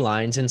obviously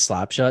lines in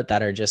Slapshot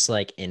that are just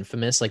like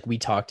infamous. Like we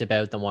talked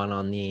about the one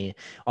on the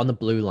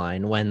blue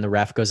line when the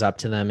ref goes up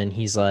to them and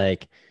he's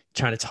like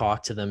trying to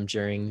talk to them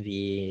during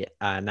the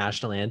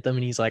national anthem,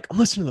 and he's like, "I'm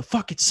listening to the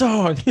fucking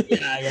song."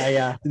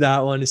 Yeah. That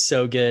one is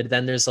so good.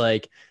 Then there's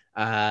like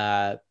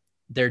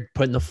they're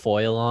putting the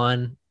foil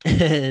on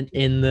and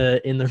in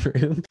the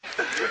room.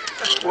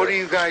 What are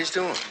you guys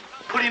doing?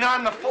 Putting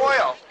on the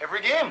foil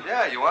every game.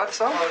 Yeah, you want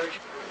some?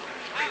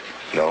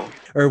 No.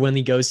 Or when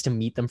he goes to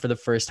meet them for the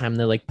first time,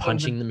 they're like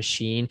punching the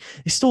machine.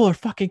 They stole our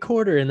fucking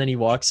quarter, and then he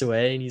walks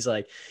away, and he's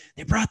like,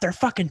 "They brought their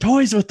fucking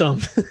toys with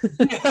them."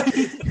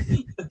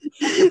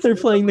 They're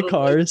playing the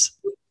cars.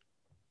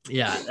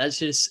 Yeah, it's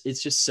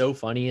just so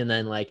funny. And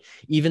then like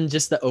even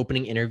just the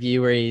opening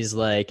interview where he's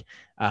like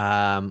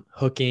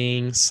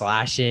hooking,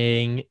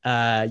 slashing,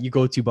 you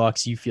go 2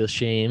 bucks, you feel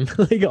shame,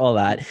 like all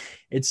that.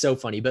 It's so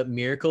funny. But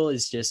Miracle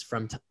is just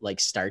from like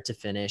start to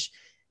finish.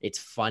 It's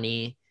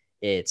funny,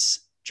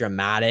 it's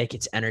dramatic,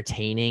 it's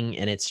entertaining,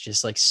 and it's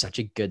just like such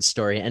a good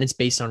story, and it's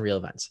based on real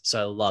events. So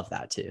I love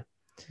that too.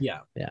 Yeah.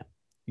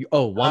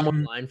 One more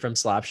line from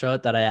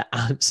Slapshot that I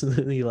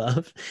absolutely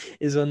love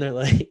is when they're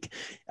like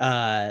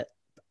Reg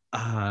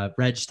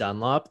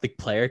Dunlop, the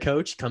player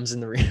coach, comes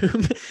in the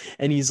room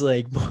and he's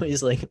like,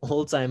 "Boys, like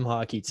old time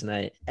hockey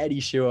tonight,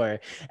 Eddie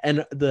Shore."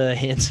 And the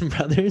Hanson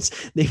brothers,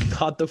 they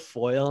got the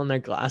foil on their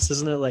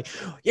glasses and they're like,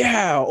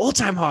 "Yeah, old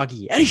time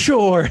hockey, Eddie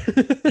Shore."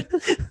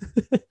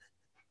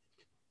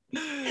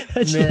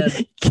 That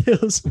shit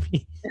kills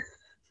me.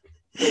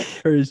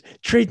 Or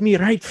trade me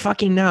right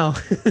fucking now.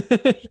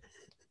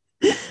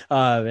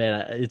 Oh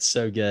man, it's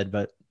so good.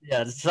 But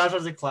yeah,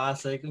 Slapshot's a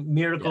classic.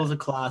 Miracle's a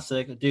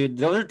classic, dude.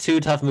 Those are 2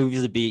 tough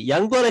movies to beat.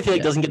 Youngblood, I feel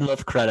like doesn't get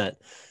enough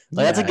credit.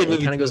 Like that's a good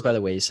movie. It kind of goes by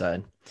the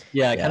wayside.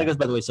 Yeah, it kind of goes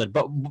by the wayside.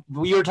 But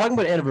we were talking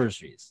about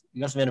anniversaries.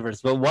 We got some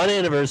anniversaries, but one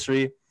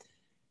anniversary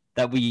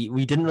that we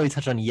didn't really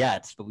touch on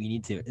yet, but we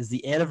need to, is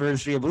the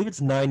anniversary. I believe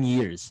it's 9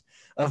 years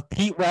of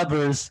Pete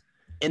Weber's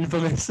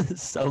infamous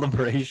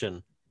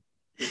celebration.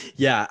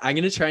 Yeah, I'm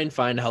gonna try and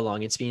find how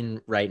long it's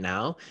been right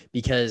now,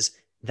 because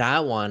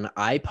that one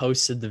I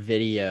posted the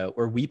video,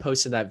 or we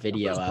posted that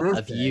video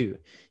of you.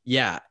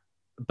 Yeah,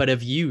 but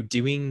of you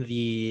doing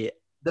the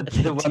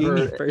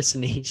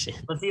impersonation.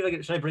 Let's see if I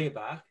can. Should I bring it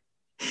back?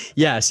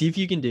 Yeah, see if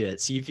you can do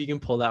it. See if you can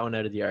pull that one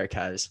out of the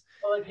archives.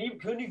 Well, like,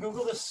 couldn't you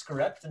Google the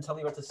script and tell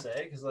me what to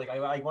say? Because like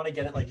I want to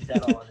get it like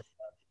dead on.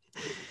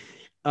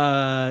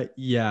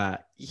 Yeah,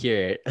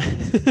 here.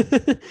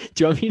 Do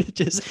you want me to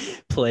just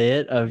play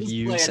it of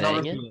you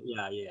saying it?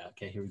 Yeah.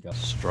 Okay, here we go.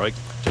 Strike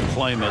to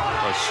claim it.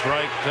 A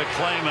strike to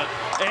claim it.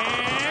 And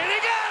he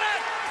got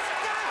it! That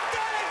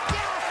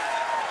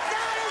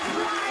is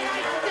right, I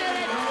did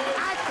it!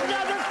 That's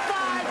number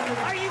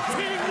 5! Are you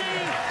kidding me?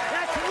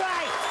 That's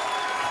right!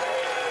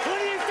 Who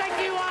do you think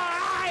you are?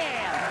 I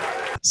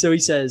am! So he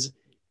says,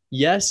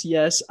 yes,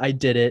 I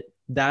did it.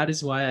 That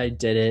is why I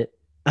did it.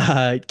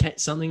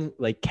 Something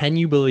like, can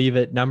you believe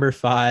it? Number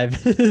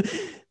 5.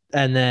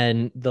 And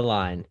then the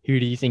line, who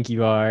do you think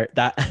you are?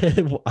 That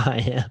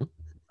I am.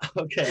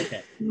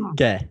 Okay.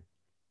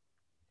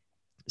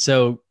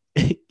 So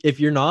if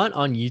you're not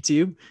on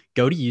YouTube,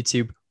 go to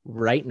YouTube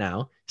right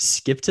now,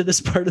 skip to this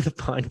part of the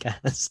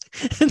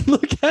podcast and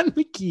look at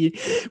Magee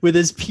with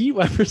his Pete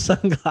Weber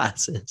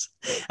sunglasses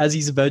as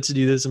he's about to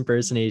do this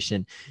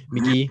impersonation.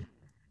 Magee,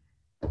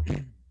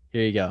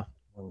 here you go.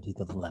 Teeth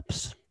of the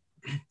lips.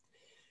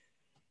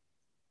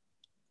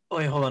 Oh,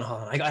 wait, hold on.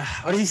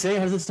 What did he say?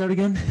 How does it start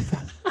again?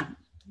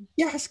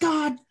 Yes,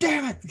 God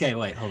damn it. Okay,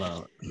 wait, hold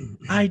on.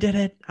 I did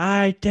it.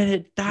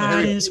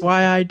 That is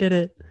why I did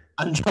it.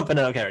 I'm jumping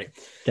in. Okay, ready?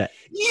 Okay.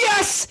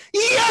 Yes,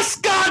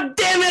 God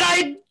damn it.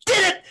 I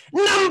did it.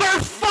 Number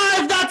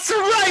 5. That's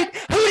right.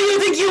 Who do you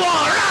think you are?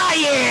 I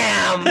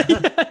am.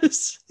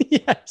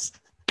 Yes.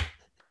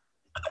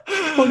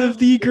 One of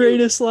the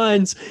greatest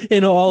lines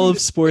in all of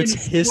sports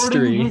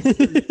history.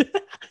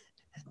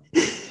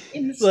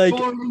 In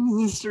sporting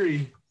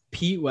history.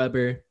 Pete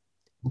Weber,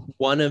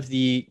 one of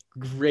the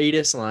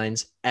greatest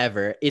lines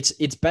ever.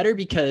 It's better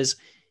because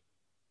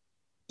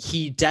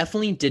he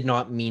definitely did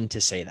not mean to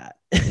say that.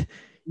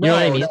 You know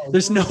what I mean?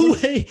 There's no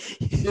way.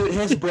 Dude,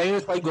 his brain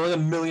was like going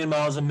 1,000,000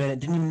 miles a minute.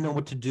 Didn't even know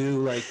what to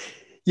do. Like,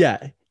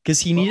 yeah, because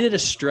he needed a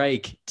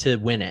strike to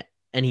win it,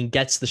 and he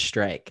gets the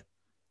strike,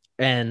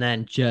 and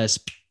then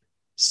just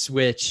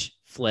switch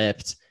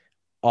flipped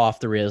off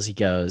the rails. He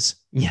goes,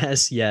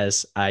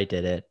 yes, I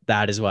did it.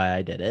 That is why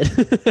I did it.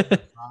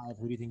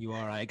 who do you think you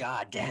are?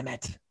 God damn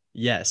it.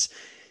 Yes.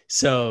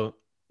 So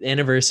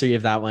anniversary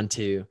of that one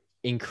too.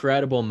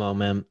 Incredible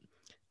moment.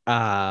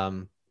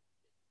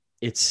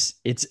 It's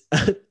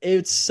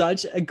it's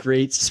such a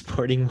great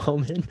sporting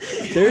moment.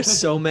 There's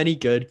so many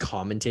good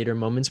commentator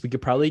moments. We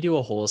could probably do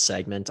a whole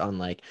segment on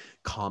like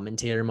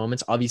commentator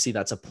moments. Obviously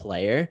that's a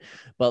player,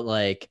 but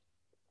like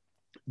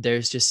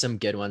there's just some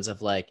good ones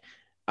of like,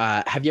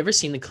 have you ever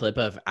seen the clip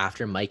of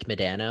after Mike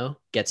Modano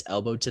gets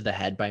elbowed to the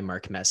head by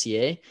Mark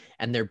Messier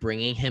and they're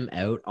bringing him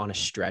out on a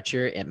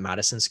stretcher at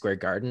Madison Square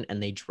Garden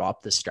and they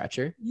drop the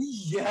stretcher?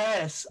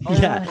 Yes.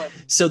 Yeah.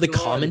 So the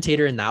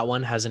commentator in that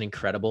one has an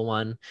incredible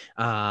one.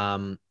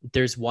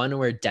 There's one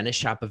where Denis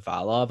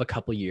Shapovalov a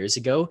couple years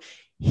ago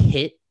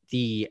hit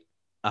the,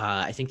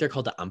 I think they're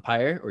called the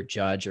umpire or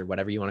judge or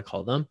whatever you want to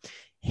call them,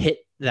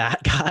 hit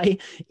that guy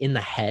in the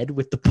head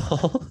with the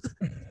ball.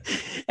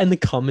 And the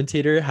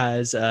commentator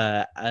has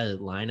a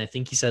line. I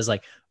think he says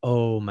like,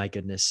 oh my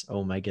goodness.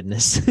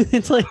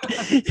 It's like,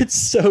 it's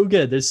so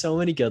good. There's so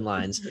many good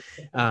lines.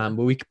 But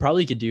we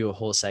could do a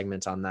whole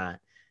segment on that.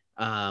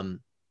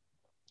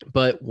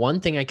 But one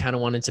thing I kind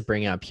of wanted to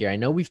bring up here, I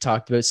know we've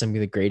talked about some of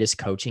the greatest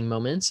coaching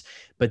moments,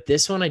 but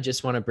this one I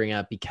just want to bring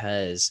up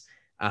because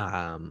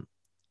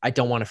I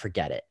don't want to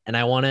forget it. And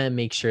I want to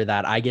make sure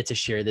that I get to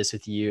share this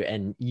with you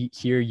and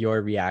hear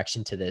your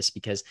reaction to this,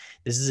 because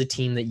this is a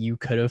team that you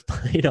could have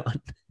played on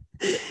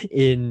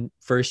in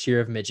first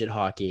year of midget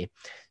hockey.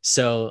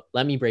 So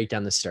let me break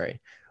down the story.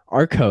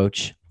 Our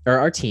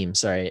team,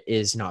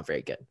 is not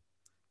very good.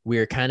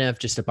 We're kind of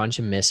just a bunch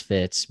of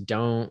misfits.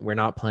 We're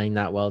not playing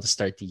that well to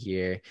start the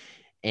year.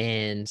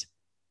 And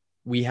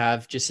we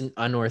have just an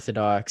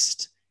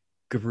unorthodox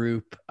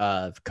group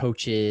of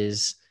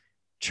coaches,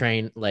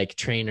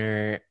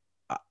 trainer,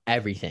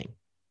 everything.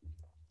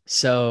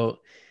 So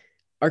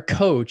our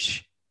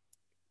coach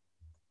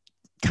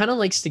kind of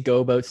likes to go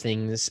about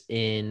things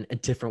in a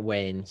different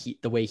way, and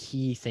the way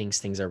he thinks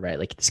things are right.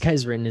 Like, this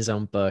guy's written his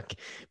own book, but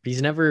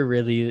he's never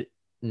really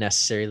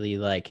necessarily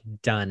like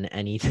done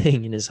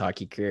anything in his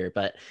hockey career.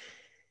 But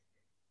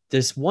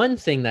there's one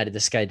thing that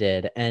this guy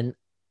did, and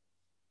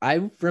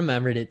I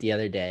remembered it the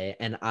other day,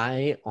 and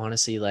I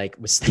honestly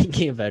was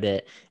thinking about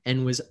it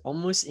and was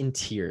almost in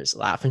tears,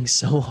 laughing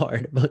so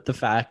hard about the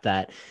fact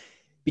that,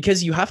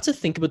 because you have to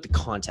think about the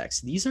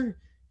context. These are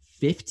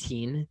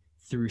 15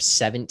 through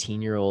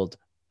 17-year-old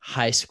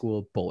high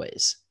school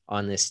boys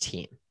on this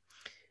team.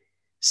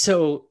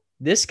 So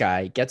this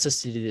guy gets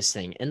us to do this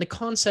thing, and the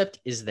concept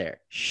is there.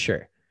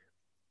 Sure.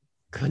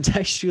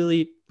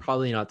 Contextually,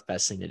 probably not the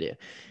best thing to do.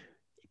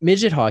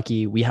 Midget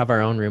hockey, we have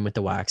our own room with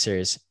the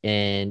Waxers,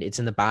 and it's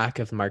in the back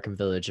of Markham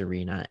Village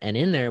Arena. And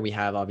in there, we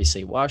have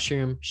obviously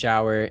washroom,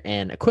 shower,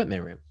 and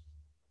equipment room,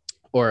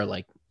 or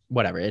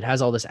whatever. It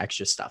has all this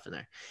extra stuff in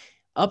there.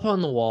 Up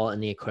on the wall in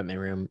the equipment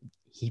room,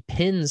 he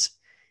pins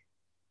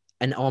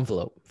an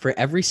envelope for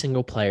every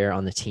single player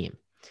on the team.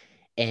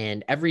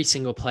 And every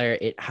single player,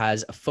 it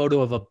has a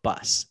photo of a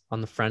bus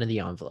on the front of the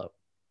envelope.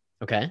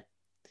 Okay?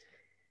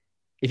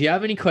 If you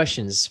have any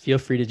questions, feel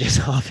free to just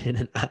hop in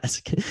and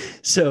ask.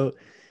 So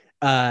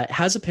it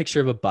has a picture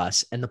of a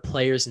bus and the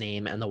player's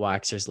name and the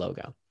Waxers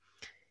logo.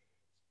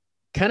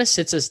 Kind of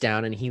sits us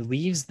down, and he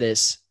leaves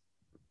this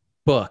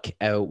book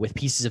out with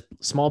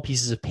small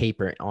pieces of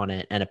paper on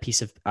it and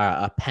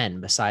a pen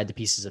beside the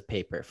pieces of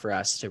paper for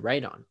us to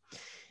write on,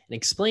 and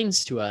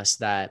explains to us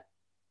that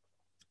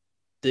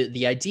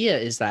the idea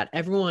is that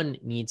everyone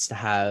needs to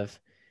have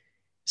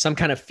some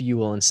kind of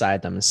fuel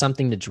inside them and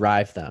something to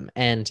drive them.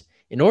 And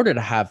in order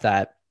to have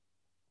that,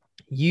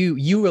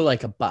 you were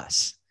like a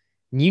bus.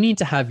 You need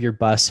to have your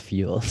bus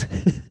fueled.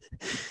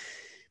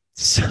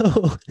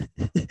 So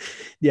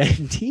the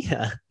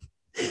idea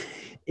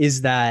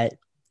is that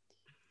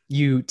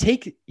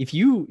if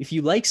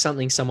you like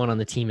something someone on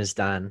the team has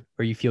done,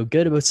 or you feel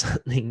good about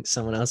something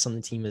someone else on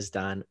the team has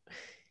done,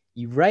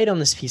 you write on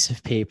this piece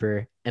of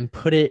paper and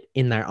put it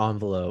in their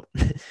envelope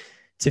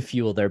to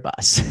fuel their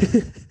bus.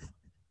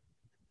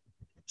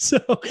 So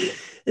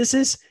this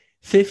is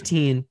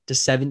 15 to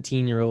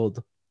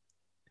 17-year-old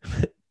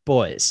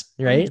boys,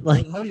 right? How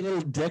many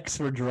little dicks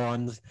were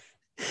drawn?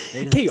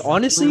 Okay,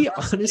 honestly,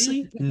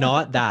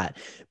 not that.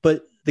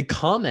 But the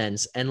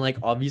comments, and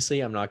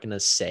obviously I'm not going to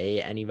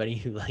say anybody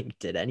who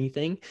did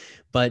anything,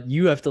 but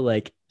you have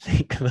to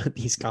think about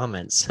these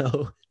comments.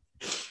 So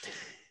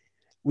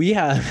we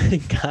have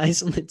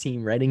guys on the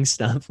team writing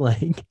stuff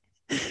like,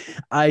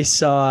 I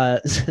saw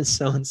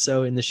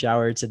so-and-so in the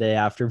shower today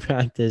after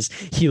practice.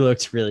 He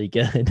looks really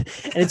good.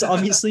 And it's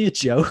obviously a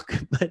joke,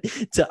 but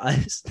to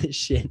us, this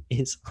shit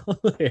is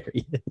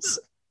hilarious.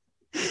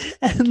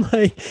 And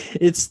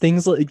it's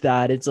things like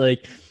that. It's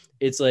like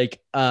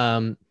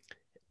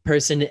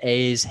Person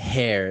A's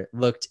hair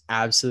looked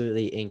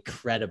absolutely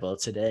incredible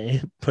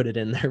today. Put it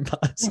in their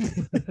bus.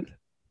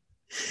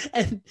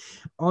 And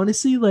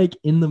honestly, like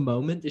in the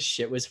moment, this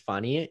shit was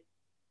funny.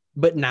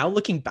 But now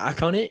looking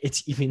back on it,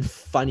 it's even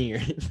funnier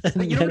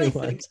than You know what it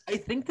was. I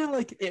think that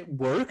like it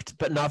worked,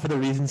 but not for the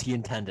reasons he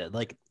intended.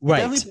 Like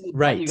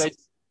Right. You guys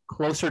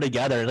closer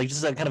together, like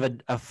just a kind of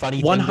a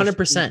funny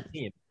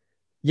 100%.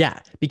 Yeah,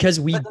 because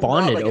we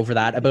bonded like over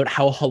that about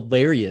how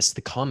hilarious the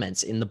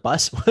comments in the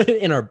bus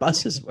in our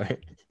buses were.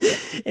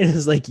 It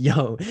was like,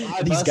 yo,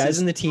 these guys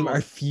in the team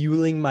are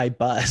fueling my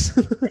bus.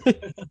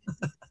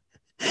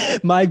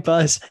 My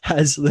bus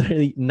has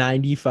literally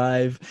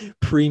 95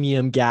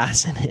 premium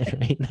gas in it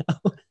right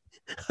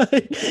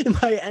now.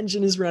 My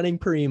engine is running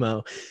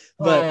primo.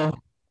 But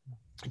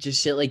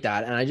just shit like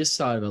that. And I just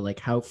thought about like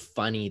how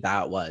funny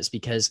that was,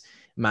 because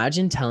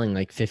imagine telling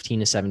like 15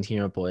 to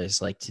 17-year-old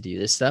boys like to do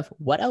this stuff.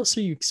 What else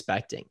are you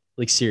expecting?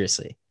 Like,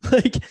 seriously,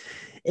 like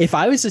if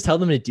I was to tell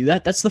them to do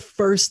that, that's the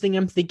first thing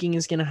I'm thinking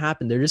is going to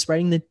happen. They're just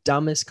writing the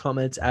dumbest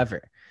comments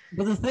ever.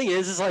 But the thing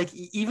is like,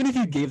 even if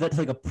you gave that to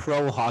like a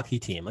pro hockey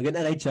team, like an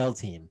NHL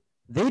team,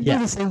 they'd do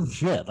the same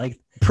shit. Like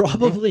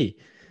probably.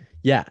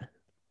 Yeah.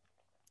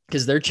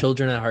 Because they're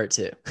children at heart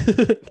too.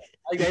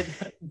 Like,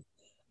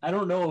 I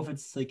don't know if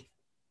it's like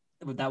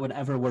that would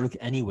ever work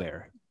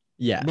anywhere.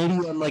 Yeah. Maybe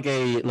on like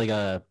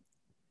a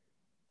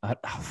oh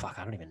fuck,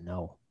 I don't even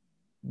know.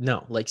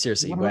 No, like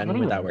seriously, when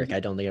would that work? I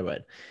don't think it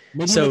would.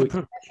 Maybe so like a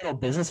professional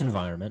business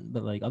environment,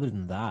 but like other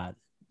than that.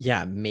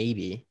 Yeah,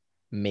 maybe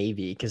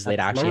because they'd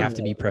actually have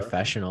to be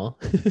professional.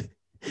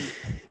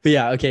 But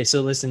yeah, okay,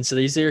 so listen, so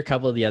these are a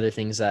couple of the other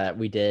things that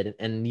we did,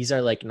 and these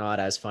are like not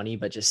as funny,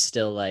 but just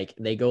still like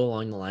they go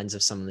along the lines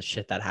of some of the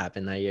shit that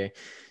happened that year.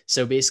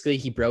 So basically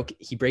he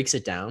breaks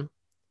it down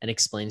and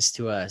explains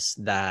to us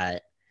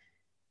that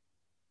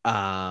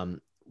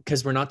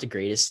because we're not the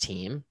greatest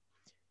team,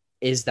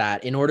 is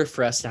that in order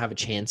for us to have a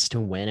chance to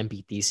win and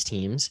beat these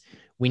teams,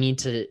 we need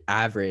to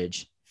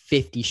average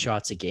 50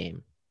 shots a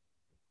game.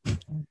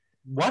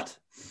 What?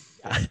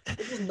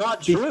 This is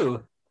not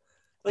true.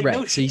 Like, right.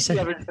 No, so you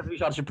said 50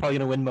 shots, you're probably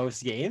gonna win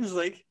most games.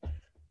 Like,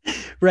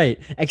 right.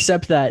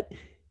 Except that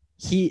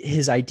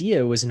his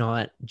idea was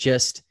not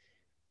just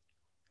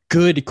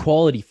good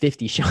quality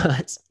 50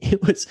 shots.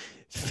 It was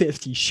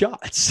 50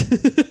 shots.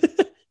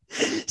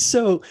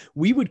 So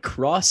we would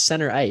cross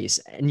center ice,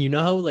 and you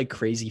know how like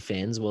crazy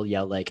fans will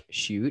yell like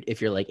shoot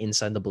if you're like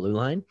inside the blue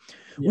line.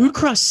 Yeah. We would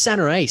cross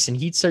center ice and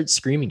he'd start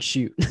screaming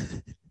shoot.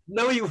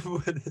 No, you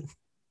wouldn't.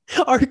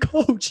 Our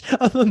coach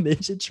of a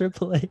midget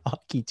AAA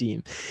hockey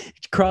team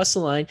cross the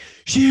line,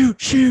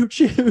 shoot.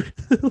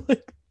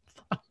 Like,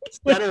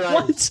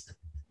 what?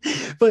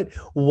 But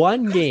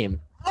one game.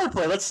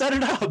 Let's set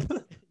it up.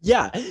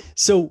 Yeah.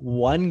 So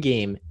one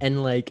game,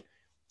 and like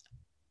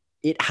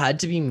it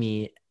had to be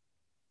me.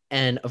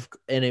 And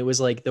it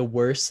was like the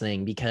worst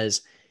thing,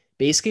 because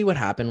basically what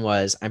happened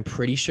was, I'm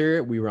pretty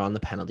sure we were on the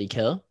penalty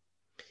kill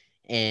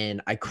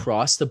and I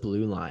crossed the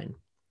blue line.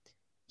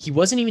 He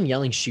wasn't even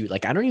yelling shoot.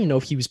 Like, I don't even know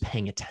if he was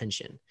paying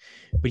attention,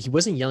 but he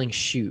wasn't yelling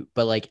shoot.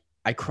 But like,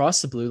 I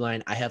crossed the blue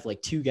line. I have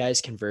like two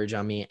guys converge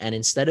on me. And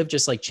instead of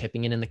just like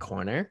chipping it in the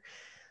corner,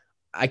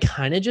 I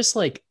kind of just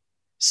like,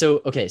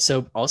 so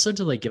also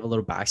to like give a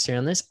little backstory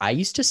on this, I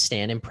used to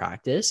stand in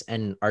practice,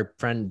 and our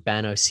friend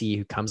Ben OC,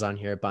 who comes on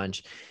here a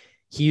bunch,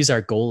 he's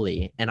our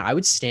goalie, and I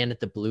would stand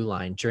at the blue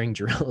line during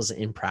drills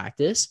in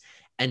practice,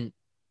 and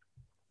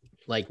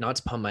like, not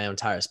to pump my own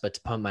tires, but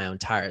to pump my own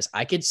tires,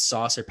 I could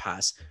saucer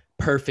pass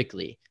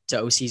perfectly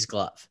to OC's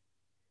glove,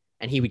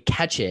 and he would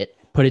catch it,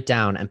 put it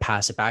down, and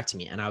pass it back to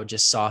me, and I would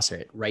just saucer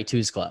it right to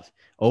his glove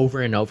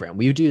over and over. And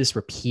we would do this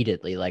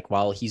repeatedly, like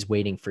while he's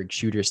waiting for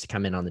shooters to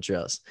come in on the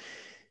drills.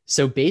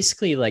 So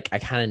basically, like, I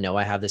kind of know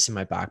I have this in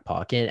my back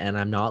pocket, and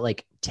I'm not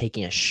like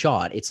taking a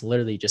shot. It's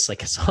literally just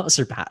like a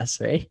saucer pass,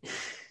 right?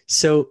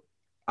 So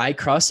I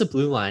crossed the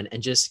blue line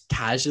and just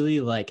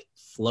casually like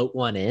float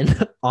one in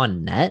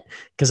on net,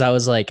 because I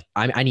was like,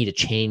 I need to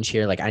change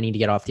here. Like, I need to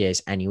get off the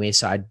ice anyway.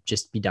 So I'd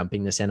just be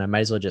dumping this in. I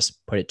might as well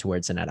just put it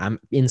towards the net. I'm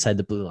inside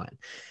the blue line.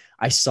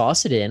 I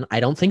sauce it in. I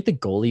don't think the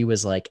goalie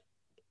was like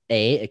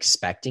A,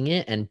 expecting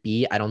it, and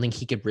B, I don't think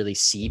he could really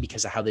see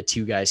because of how the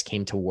two guys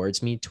came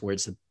towards me,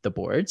 towards the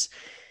boards.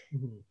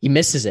 Mm-hmm. He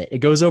misses it. It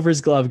goes over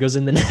his glove, goes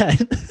in the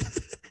net.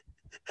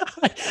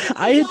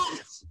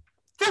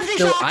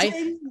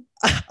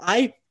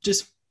 I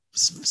just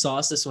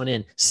sauce this one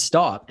in,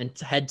 stop, and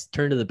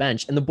turn to the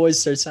bench, and the boys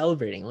start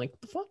celebrating. I'm like,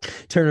 the fuck?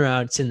 Turn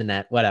around, it's in the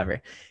net,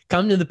 whatever.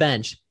 Come to the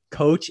bench.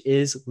 Coach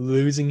is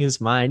losing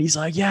his mind. He's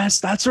like, yes,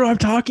 that's what I'm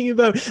talking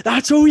about.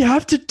 That's what we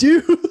have to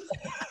do.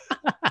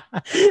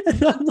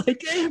 And I'm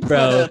like,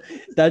 bro,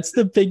 that's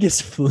the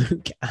biggest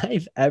fluke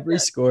I've ever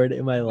scored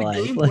in my life.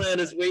 The game plan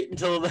is wait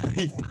until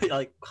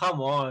like,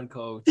 come on,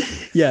 coach.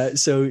 Yeah,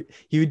 so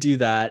he would do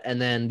that.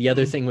 And then the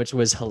other thing, which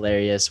was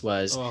hilarious,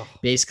 was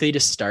basically to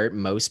start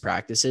most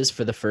practices,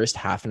 for the first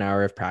half an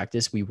hour of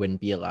practice, we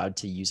wouldn't be allowed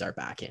to use our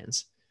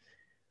backhands.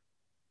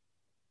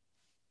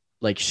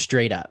 Like,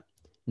 straight up.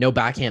 no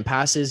backhand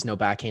passes, no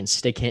backhand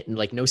stick hand,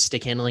 like no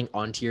stick handling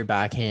onto your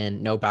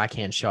backhand, no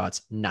backhand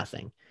shots,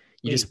 nothing.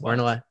 You Wait, just what?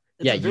 weren't allowed.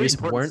 It's Yeah, a you very just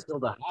important weren't. skill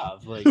to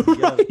have. Like, you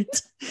gotta,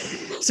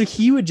 Right. So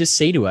he would just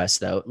say to us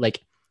though,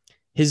 like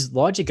his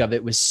logic of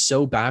it was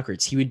so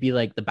backwards. He would be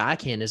like, the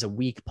backhand is a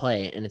weak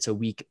play and it's a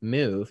weak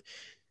move.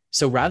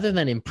 So rather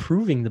than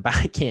improving the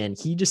backhand,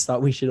 he just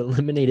thought we should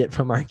eliminate it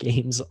from our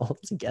games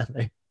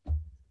altogether.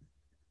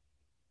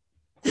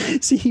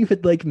 So he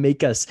would like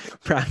make us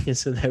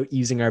practice without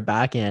using our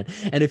backhand.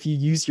 And if you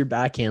use your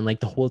backhand, like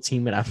the whole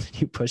team would have to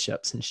do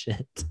push-ups and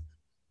shit.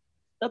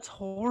 that's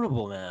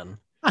horrible, man.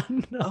 I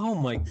know. Oh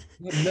my God.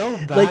 No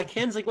Like-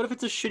 backhands. Like, what if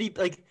it's a shitty,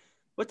 like,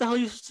 what the hell are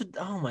you supposed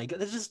to, oh my God,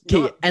 that's just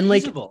Okay, not and,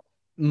 like, feasible.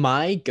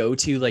 My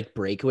go-to like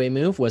breakaway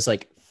move was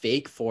like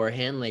fake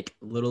forehand, like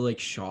little like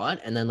shot,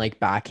 and then like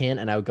backhand,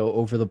 and I would go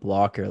over the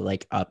blocker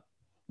like up,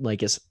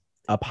 like it's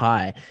up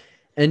high.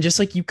 And just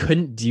like you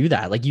couldn't do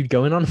that. Like you'd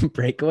go in on a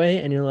breakaway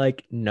and you're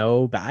like,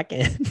 no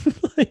backhand.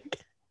 Like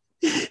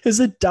it was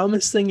the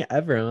dumbest thing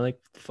ever. I'm like,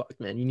 fuck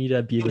man, you need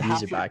to be able to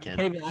use your You backhand.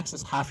 can't even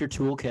access half your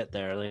toolkit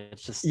there. Like,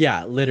 it's just,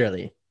 Yeah,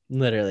 literally.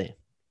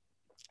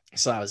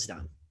 So that was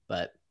dumb.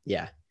 But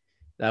yeah,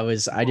 that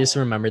was, I just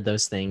remembered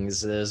those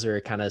things. Those are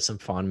kind of some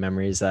fond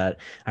memories that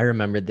I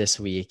remembered this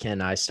week,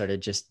 and I started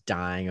just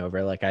dying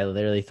over. Like I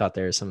literally thought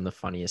they were some of the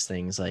funniest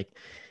things. Like,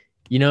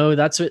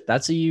 that's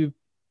what you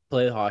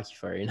play the hockey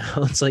for,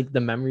 it's like the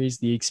memories,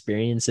 the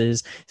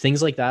experiences,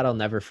 things like that I'll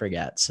never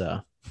forget.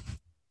 So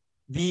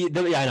yeah,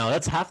 I know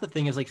that's half the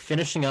thing is like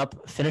finishing up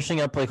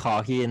like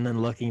hockey and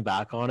then looking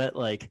back on it,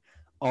 like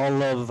all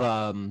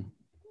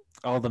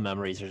the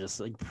memories are just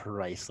like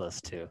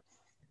priceless too.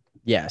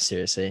 yeah,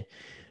 seriously.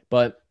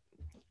 But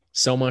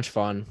so much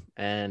fun.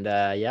 And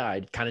yeah,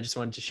 I kind of just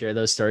wanted to share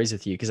those stories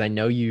with you because I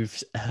know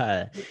you've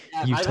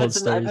told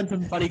stories. I've had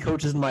some funny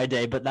coaches in my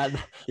day, but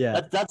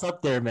that's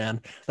up there,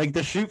 man. Like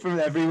the shoot from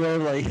everywhere,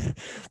 like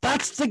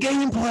that's the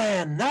game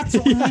plan. That's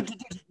what we need to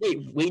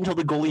do. Wait until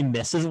the goalie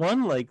misses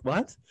one. Like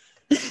what?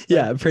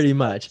 Yeah, pretty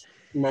much.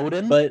 Load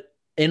in. But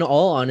in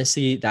all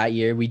honesty, that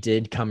year we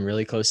did come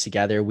really close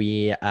together.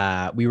 We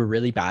were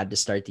really bad to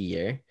start the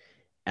year.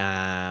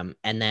 And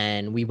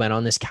then we went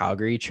on this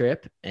Calgary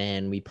trip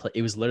and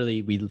it was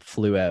literally, we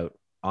flew out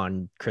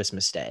on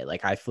Christmas Day.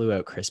 Like I flew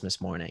out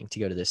Christmas morning to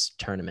go to this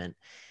tournament.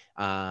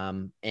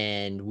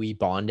 And we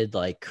bonded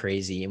like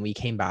crazy, and we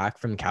came back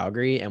from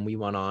Calgary and we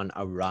went on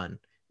a run.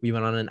 We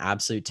went on an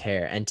absolute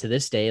tear. And to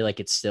this day, like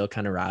it's still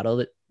kind of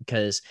rattled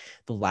because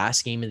the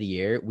last game of the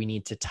year, we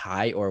need to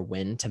tie or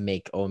win to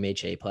make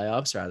OMHA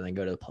playoffs rather than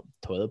go to the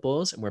toilet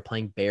bowls. And we're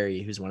playing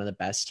Barrie, who's one of the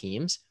best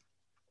teams.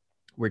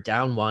 We're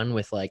down one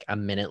with like a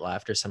minute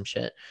left or some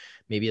shit,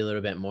 maybe a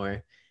little bit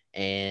more.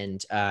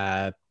 And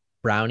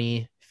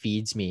Brownie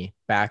feeds me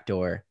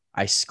backdoor.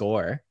 I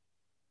score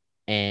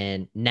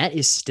and net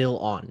is still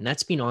on.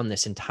 Net's been on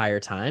this entire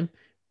time.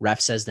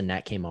 Ref says the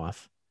net came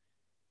off.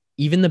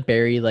 Even the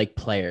Barrie like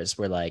players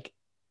were like,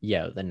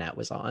 yo, the net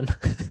was on.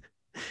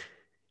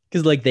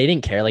 Because like they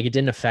didn't care. Like it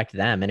didn't affect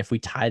them. And if we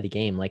tie the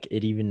game, like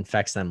it even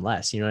affects them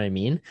less. You know what I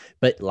mean?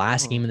 But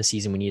last game of the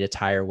season, we need a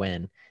tie or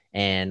win.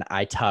 And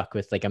I tuck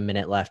with like a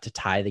minute left to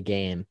tie the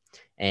game,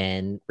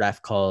 and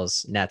ref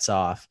calls nets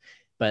off.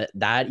 But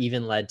that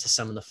even led to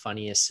some of the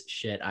funniest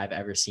shit I've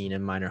ever seen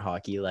in minor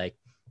hockey. Like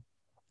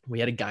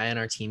we had a guy on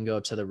our team go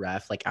up to the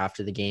ref, like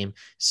after the game,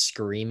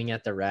 screaming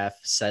at the ref,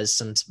 says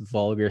some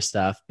vulgar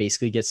stuff,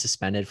 basically gets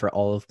suspended for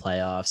all of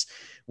playoffs.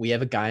 We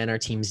have a guy on our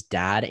team's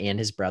dad and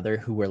his brother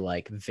who were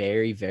like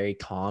very, very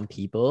calm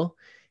people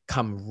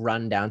come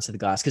run down to the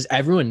glass because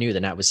everyone knew the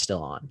net was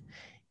still on.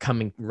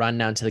 Coming run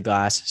down to the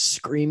glass,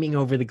 screaming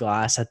over the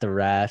glass at the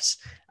refs.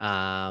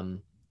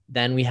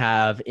 Then we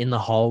have in the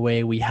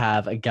hallway, we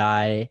have a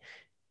guy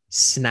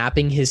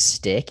snapping his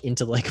stick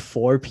into like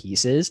 4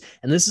 pieces.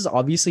 And this is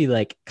obviously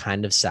like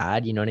kind of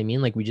sad. You know what I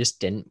mean? Like we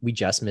just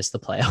missed the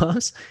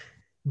playoffs.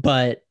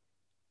 But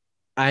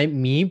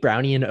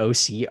Brownie and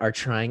OC are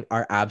trying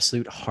our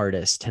absolute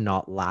hardest to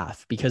not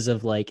laugh because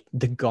of like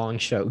the gong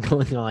show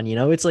going on.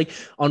 It's like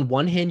on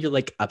one hand, you're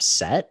like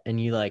upset and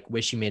you like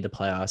wish you made the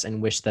playoffs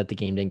and wish that the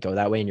game didn't go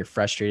that way. And you're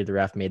frustrated the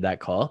ref made that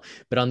call.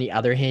 But on the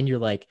other hand, you're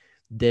like,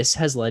 this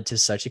has led to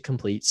such a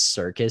complete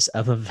circus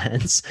of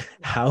events.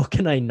 How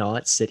can I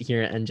not sit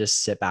here and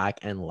just sit back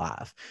and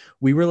laugh?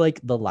 We were like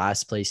the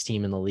last place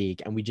team in the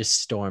league, and we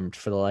just stormed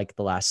for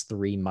the last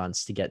 3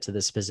 months to get to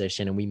this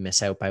position, and we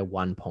miss out by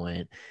 1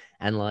 point.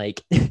 And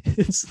like,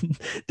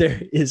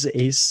 there is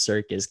a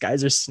circus.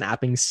 Guys are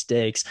snapping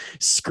sticks,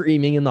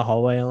 screaming in the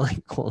hallway. I'm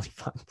like, holy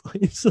fuck,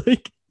 boys.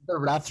 Like, the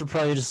refs are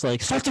probably just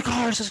like, start the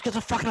cars, let's get the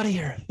fuck out of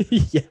here.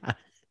 Yeah.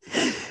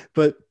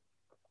 But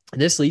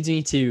this leads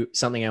me to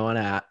something I want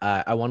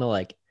to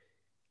like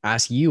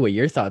ask you what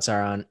your thoughts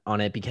are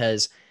on it,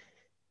 because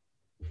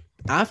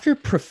after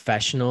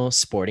professional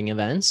sporting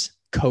events,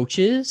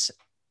 coaches,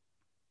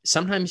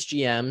 sometimes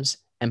GMs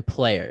and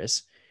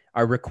players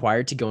are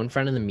required to go in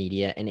front of the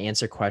media and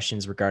answer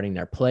questions regarding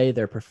their play,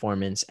 their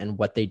performance, and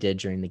what they did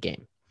during the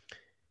game.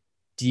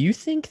 Do you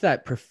think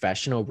that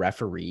professional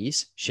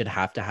referees should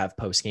have to have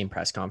post-game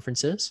press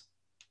conferences?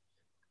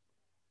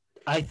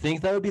 I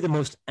think that would be the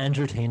most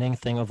entertaining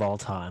thing of all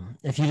time.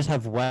 If you just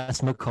have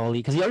Wes McCauley,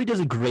 because he already does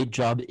a great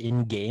job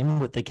in game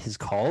with like his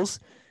calls.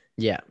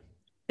 Yeah.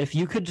 If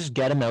you could just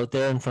get him out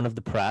there in front of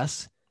the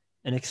press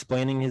and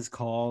explaining his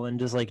call and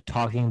just like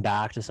talking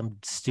back to some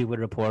stupid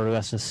reporter who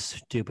asks a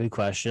stupid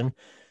question,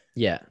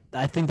 Yeah.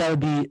 I think that would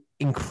be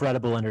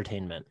incredible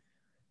entertainment.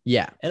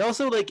 Yeah. And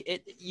also, like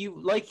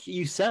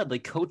you said,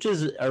 like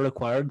coaches are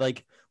required.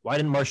 Like, why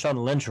didn't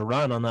Marshawn Lynch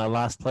run on that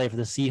last play for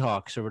the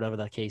Seahawks or whatever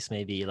that case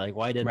may be? Like,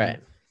 why didn't Right.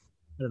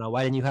 I don't know?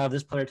 Why didn't you have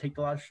this player take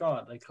the last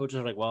shot? Like, coaches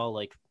are like, well,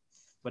 like,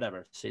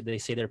 whatever. They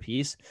say their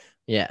piece.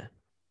 Yeah.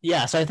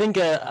 Yeah, so I think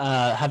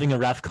having a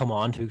ref come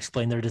on to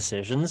explain their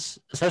decisions,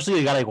 especially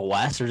a guy like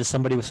Wes or just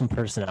somebody with some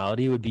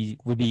personality, would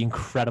be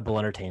incredible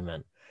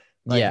entertainment.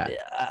 Like, Yeah.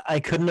 I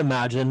couldn't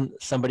imagine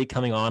somebody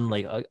coming on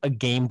like a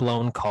game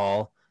blown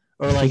call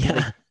or like,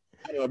 Yeah.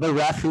 I don't know, the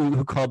ref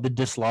who called the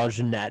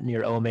dislodged net in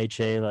your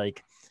OMHA,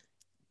 like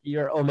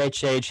your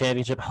OMHA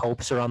championship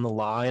hopes are on the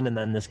line, and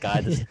then this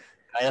guy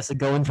has to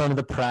go in front of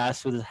the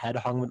press with his head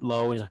hung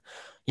low. He's like,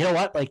 you know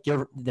what? Like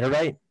they're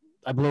right.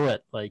 I blew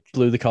it. Like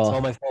Blew the it's call.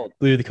 all my fault.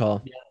 Blew the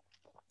call. Yeah.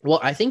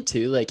 Well, I think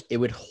too, like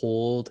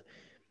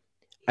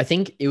I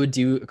think it would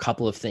do a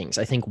couple of things.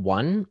 I think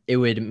one, it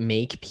would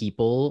make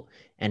people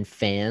and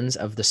fans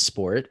of the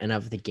sport and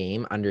of the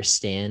game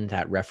understand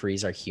that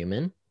referees are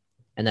human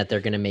and that they're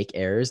going to make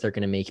errors. They're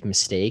going to make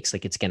mistakes.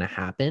 Like it's going to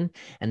happen.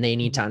 And they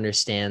need to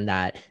understand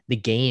that the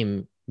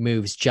game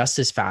moves just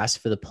as fast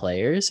for the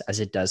players as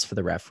it does for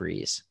the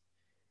referees.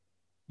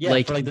 Yeah,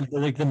 for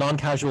the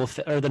non-casual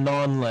or the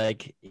non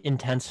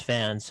intense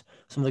fans,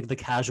 some of the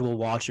casual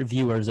watcher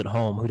viewers at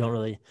home who don't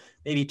really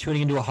maybe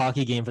tuning into a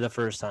hockey game for the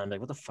first time, like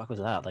what the fuck was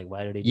that? Like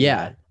why did he do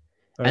that?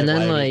 Or, and then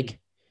they're like,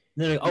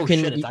 oh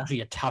shit, it's actually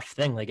a tough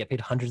thing. They get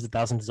paid hundreds of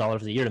thousands of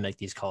dollars a year to make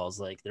these calls.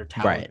 Like they're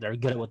talented, they're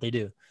good at what they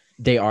do.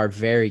 They are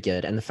very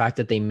good. And the fact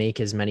that they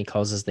make as many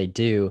calls as they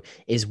do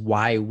is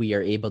why we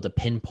are able to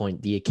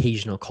pinpoint the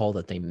occasional call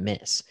that they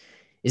miss.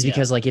 Is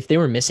because like if they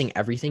were missing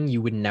everything, you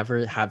would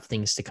never have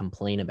things to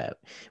complain about.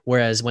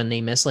 Whereas when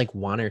they miss like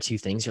one or two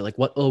things, you're like,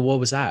 what? Oh, what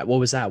was that? What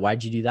was that?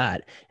 Why'd you do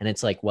that? And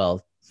it's like,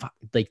 well,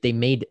 like they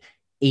made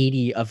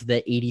 80 of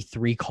the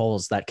 83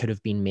 calls that could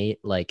have been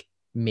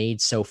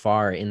made so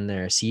far in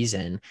their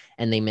season,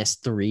 and they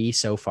missed 3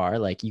 so far.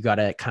 Like you got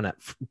to kind of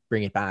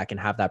bring it back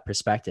and have that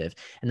perspective.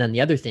 And then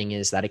the other thing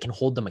is that it can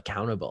hold them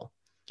accountable.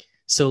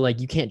 So like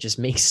you can't just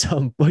make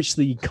some bush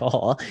league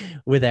call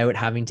without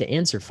having to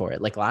answer for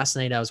it. Like last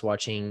night I was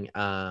watching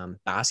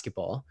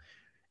basketball,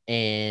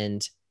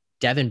 and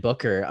Devin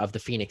Booker of the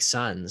Phoenix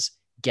Suns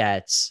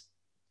gets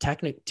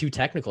 2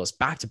 technicals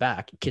back to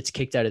back, gets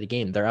kicked out of the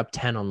game. They're up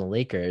 10 on the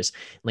Lakers.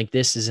 Like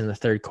this is in the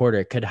third quarter.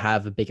 It could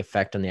have a big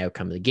effect on the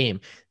outcome of the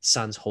game.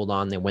 Suns hold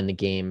on, they win the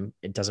game.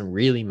 It doesn't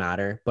really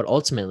matter. But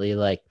ultimately,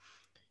 like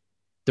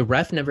the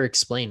ref never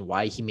explained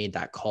why he made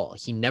that call.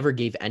 He never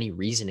gave any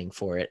reasoning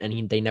for it,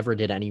 and they never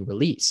did any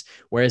release.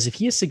 Whereas if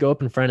he has to go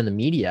up in front of the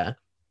media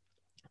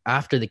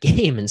after the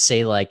game and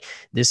say like,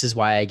 this is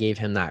why I gave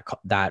him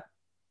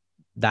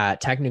that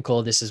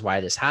technical, this is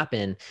why this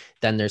happened,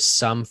 then there's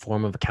some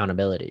form of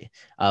accountability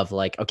of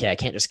like, okay, I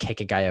can't just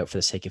kick a guy out for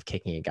the sake of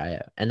kicking a guy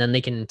out. And then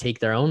they can take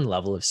their own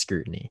level of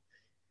scrutiny.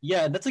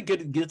 Yeah, that's a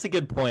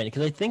good point,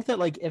 because I think that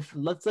like if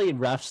let's say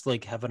refs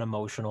like have an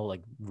emotional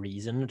like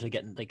reason to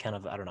get like kind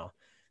of, I don't know,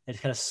 it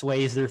kind of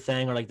sways their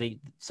thing, or like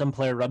some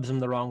player rubs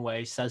them the wrong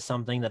way, says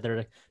something that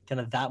they're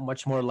kind of that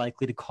much more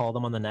likely to call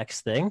them on the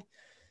next thing.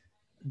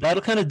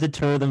 That'll kind of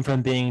deter them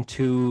from being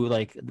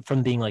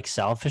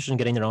selfish and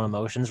getting their own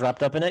emotions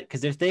wrapped up in it.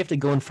 Because if they have to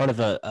go in front of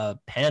a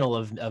panel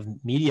of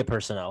media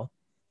personnel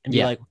and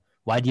be like,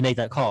 why do you make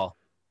that call?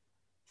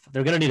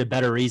 They're going to need a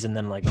better reason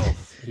than like, oh,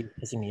 he's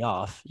pissing me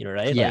off, you know,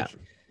 right? Yeah. Like,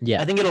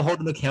 yeah. I think it'll hold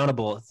them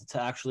accountable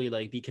to actually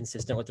like be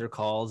consistent with their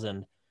calls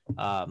and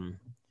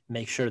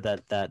make sure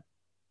that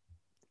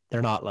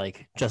they're not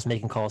like just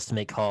making calls to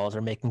make calls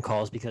or making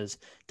calls because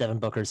Devin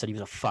Booker said he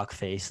was a fuck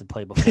face the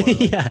play before.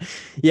 Like.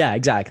 Yeah,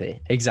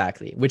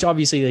 exactly. Which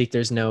obviously like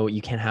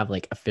you can't have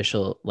like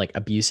official, like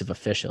abusive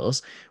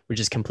officials, which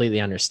is completely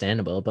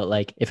understandable. But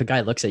like if a guy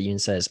looks at you and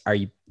says, are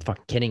you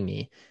fucking kidding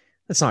me?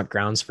 That's not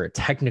grounds for a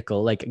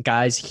technical. Like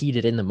guys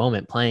heated in the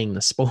moment playing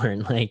the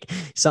sport, like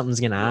something's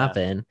going to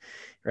happen.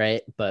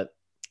 Right. But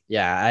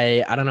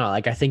yeah, I don't know.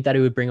 Like, I think that it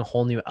would bring a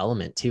whole new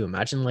element too.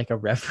 Imagine like a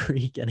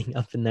referee getting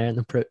up in there in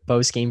the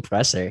post-game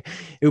presser.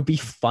 It would be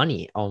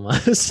funny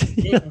almost.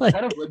 It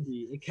kind of would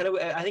be.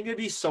 I think it would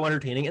be so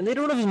entertaining, and they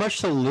don't have as much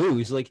to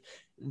lose. Like,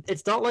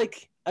 it's not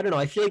like, I don't know.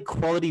 I feel like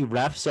quality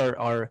refs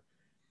are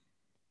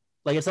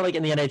like, it's not like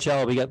in the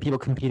NHL we got people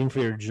competing for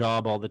your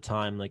job all the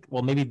time. Like,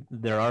 well, maybe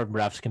there are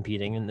refs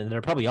competing, and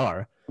there probably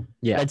are.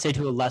 Yeah, I'd say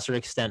to a lesser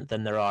extent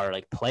than there are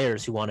like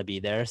players who want to be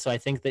there. So I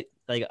think that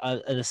like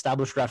an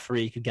established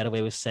referee could get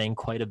away with saying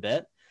quite a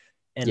bit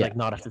and like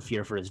not have to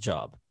fear for his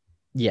job.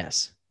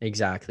 Yes,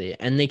 exactly.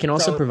 And they can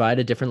also provide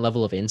a different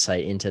level of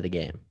insight into the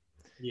game.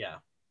 Yeah,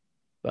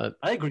 but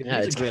I agree.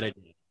 Yeah, it's a great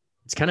idea.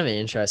 It's kind of an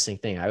interesting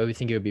thing. I would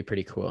think it would be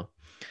pretty cool.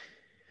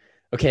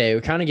 Okay,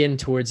 we're kind of getting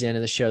towards the end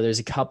of the show. There's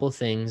a couple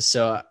things.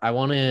 So I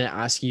want to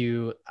ask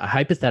you a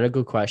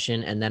hypothetical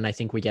question, and then I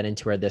think we get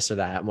into our this or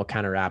that, and we'll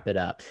kind of wrap it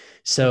up.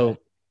 So Okay.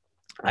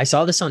 I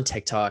saw this on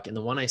TikTok, and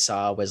the one I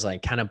saw was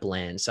like kind of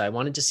bland. So I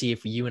wanted to see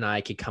if you and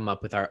I could come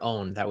up with our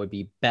own that would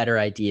be better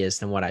ideas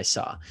than what I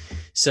saw.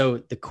 So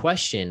the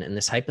question in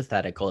this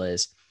hypothetical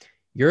is,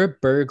 you're a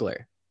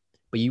burglar,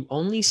 but you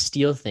only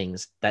steal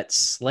things that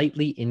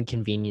slightly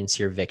inconvenience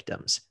your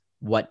victims.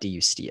 What do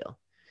you steal?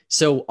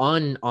 So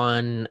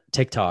on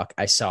TikTok,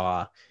 I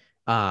saw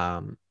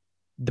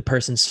the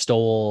person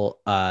stole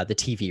the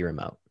TV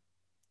remote.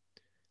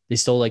 They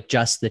stole like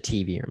just the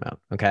TV remote.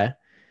 Okay.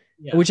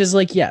 Yeah. Which is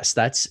like, yes,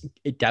 that's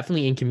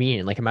definitely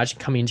inconvenient. Like imagine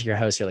coming into your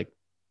house, you're like,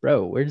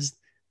 bro, where's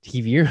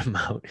TV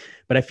remote?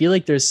 But I feel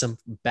like there's some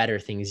better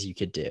things you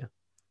could do.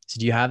 So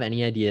do you have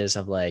any ideas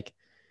of like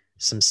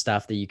some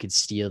stuff that you could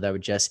steal that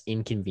would just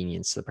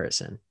inconvenience the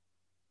person?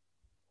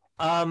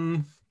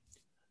 Off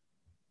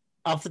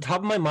the top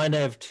of my mind, I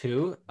have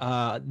two.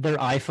 Their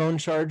iPhone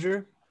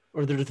charger,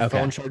 or their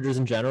phone chargers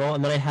in general,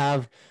 and then I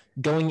have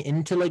going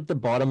into like the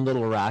bottom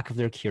little rack of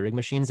their Keurig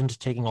machines and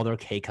just taking all their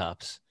K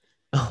cups.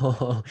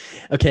 Oh,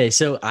 okay.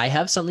 So I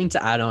have something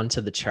to add on to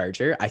the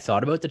charger. I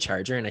thought about the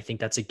charger and I think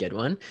that's a good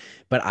one,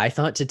 but I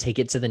thought to take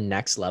it to the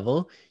next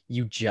level,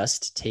 you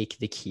just take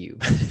the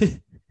cube.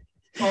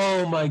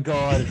 Oh my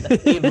God.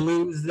 They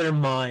lose their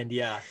mind.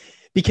 Yeah.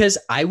 Because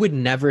I would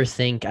never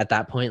think at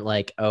that point,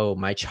 like, oh,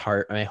 my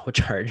whole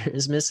charger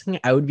is missing.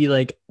 I would be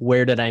like,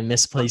 where did I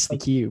misplace the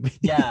cube?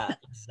 Yeah,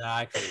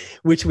 exactly.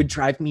 Which would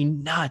drive me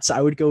nuts. I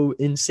would go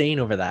insane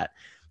over that.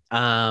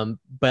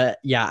 But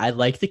yeah, I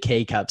like the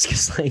K cups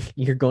because like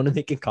you're going to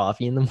make a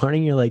coffee in the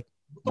morning. You're like,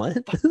 what?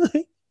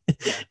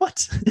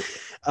 What?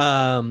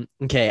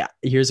 Okay,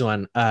 here's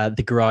one.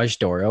 The garage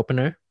door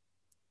opener.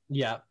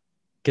 Yeah.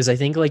 Because I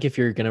think like if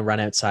you're gonna run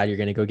outside, you're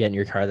gonna go get in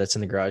your car that's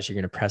in the garage, you're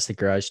gonna press the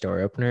garage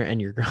door opener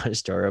and your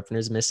garage door opener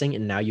is missing,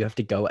 and now you have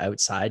to go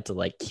outside to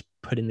like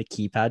put in the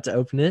keypad to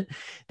open it.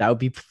 That would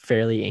be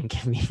fairly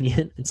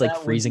inconvenient. It's like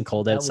freezing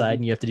cold outside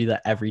and you have to do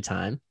that every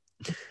time.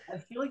 I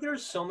feel like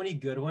there's so many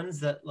good ones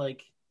that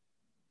like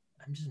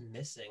I'm just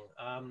missing.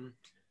 I'm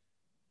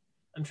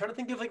trying to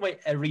think of like my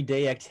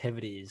everyday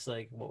activities.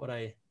 Like what would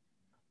I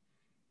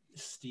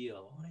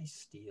steal? What would I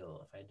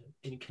steal if I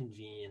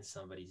inconvenience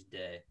somebody's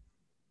day?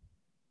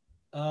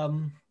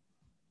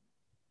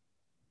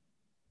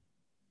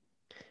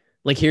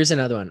 Like here's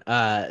another one.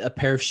 A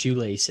pair of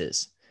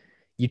shoelaces.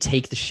 You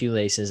take the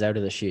shoelaces out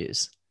of the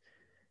shoes.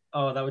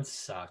 Oh, that would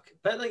suck.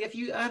 But like if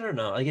you, I don't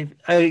know. Like if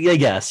I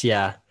guess,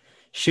 yeah.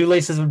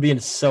 Shoelaces would be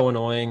so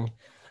annoying.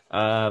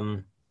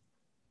 Damn,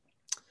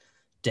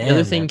 the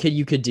other thing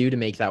you could do to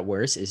make that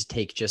worse is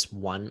take just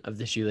one of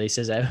the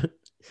shoelaces out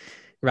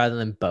rather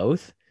than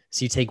both.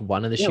 So you take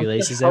one of the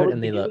shoelaces out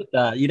and they look.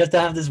 You'd have to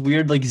have this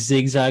weird like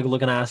zigzag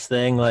looking ass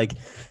thing. Like,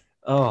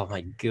 oh my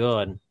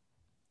God.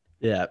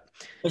 Yeah.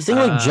 I was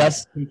thinking like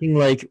just taking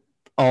like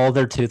all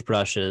their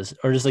toothbrushes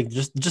or just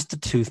the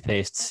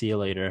toothpaste. See you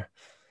later.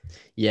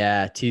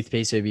 Yeah,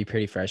 toothpaste would be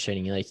pretty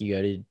frustrating. Like you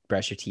go to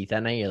brush your teeth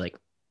at night, you're like,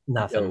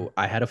 nothing. Oh,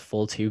 I had a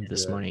full tube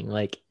this morning.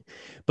 Like,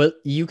 but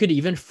you could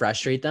even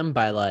frustrate them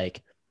by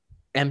like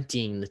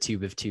emptying the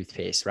tube of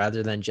toothpaste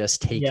rather than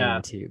just taking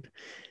the tube.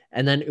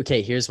 And then,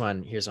 okay, here's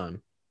one.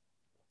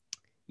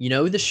 You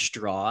know the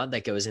straw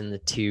that goes in the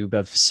tube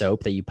of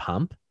soap that you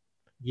pump?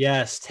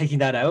 Yes, taking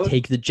that out.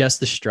 Take just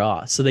the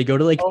straw. So they go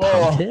to like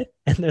pump it,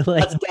 and they're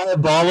like, that's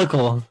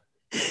diabolical.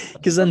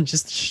 Because then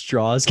just the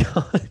straw's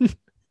gone.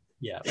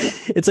 Yeah,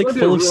 it's like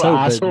full of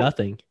soap, but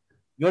nothing.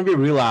 You want to be a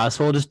real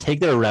asshole? Just take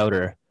their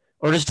router,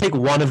 or just take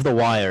one of the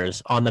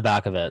wires on the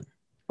back of it.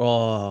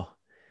 Oh,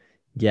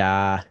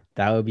 yeah,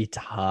 that would be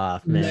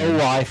tough, man. No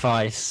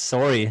Wi-Fi.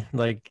 Sorry,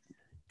 like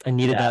I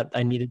needed that.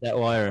 I needed that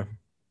wire.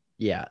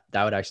 Yeah,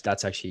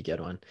 that's actually a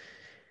good one.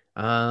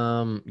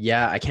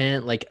 Yeah, I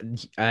can't like.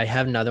 I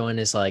have another one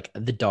is like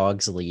the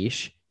dog's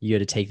leash. You got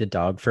to take the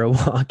dog for a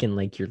walk, and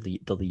like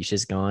the leash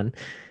is gone.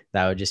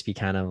 That would just be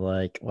kind of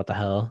like what the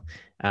hell.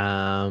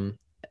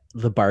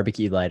 The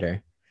barbecue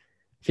lighter.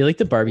 I feel like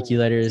the barbecue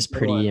lighter is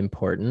pretty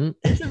important.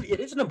 It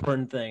is an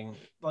important thing.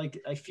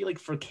 Like I feel like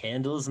for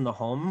candles in the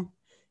home,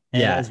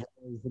 as well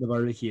as for the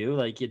barbecue,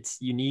 like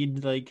you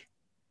need like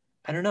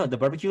I don't know. The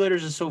barbecue lighter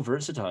is just so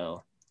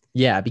versatile.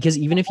 Yeah, because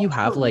even if you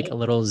have like a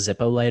little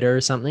Zippo lighter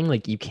or something,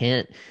 like you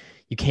can't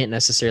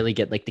necessarily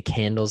get like the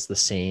candles the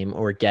same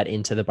or get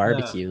into the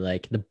barbecue. Yeah.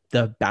 Like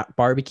the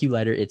barbecue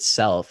lighter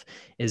itself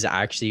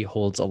actually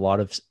holds a lot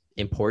of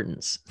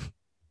importance.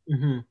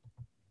 Mm-hmm.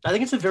 I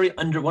think it's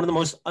one of the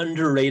most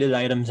underrated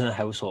items in a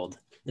household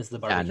is the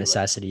barbecue. Yeah,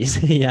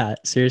 necessities. Yeah,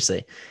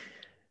 seriously.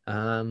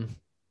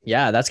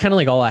 Yeah, that's kind of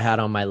like all I had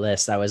on my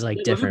list. That was like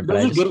different.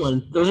 Those are good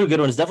ones. Those are good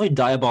ones. Definitely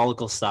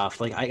diabolical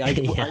stuff. Like I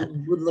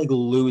would like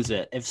lose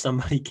it if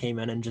somebody came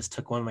in and just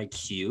took one of my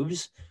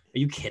cubes. Are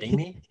you kidding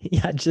me?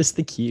 Yeah, just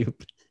the cube.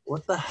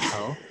 What the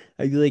hell?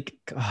 I'd be like,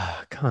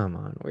 oh, come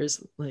on. Where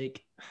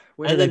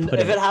did I put it?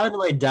 If it happened to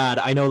my dad,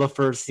 I know the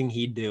first thing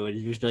he'd do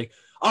is just be like,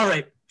 all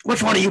right,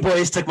 which one of you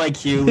boys took my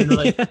cube? And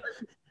like,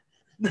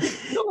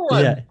 no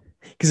one. Yeah.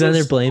 Because then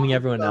they're blaming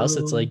everyone else.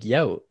 It's like,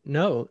 yo,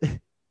 no.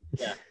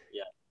 Yeah.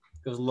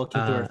 Goes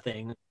looking through her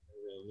thing.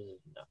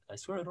 No, I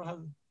swear I don't have.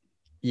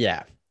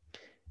 Yeah.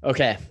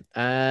 Okay.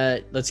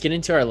 Let's get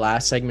into our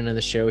last segment of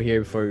the show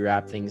here before we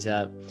wrap things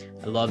up.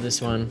 I love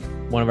this one.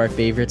 One of our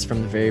favorites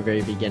from the very,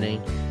 very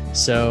beginning.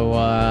 So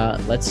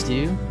let's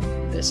do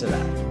this or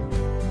that.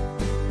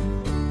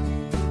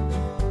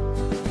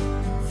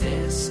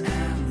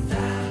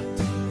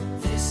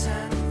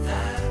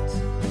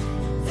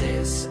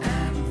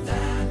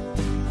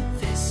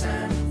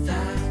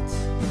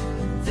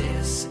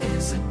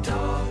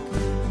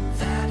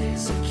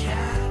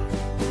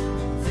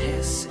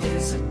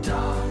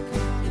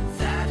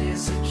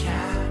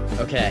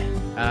 Okay,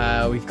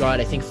 we've got,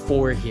 I think,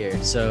 4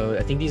 here. So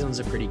I think these ones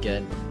are pretty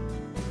good.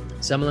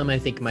 Some of them I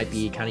think might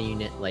be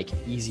kind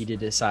of easy to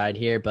decide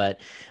here, but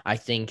I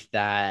think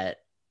that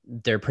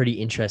they're pretty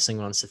interesting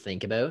ones to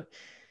think about.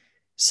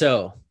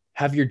 So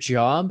have your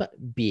job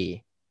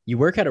be, you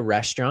work at a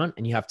restaurant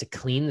and you have to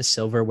clean the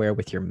silverware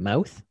with your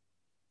mouth,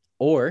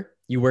 or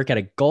you work at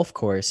a golf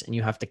course and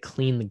you have to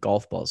clean the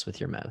golf balls with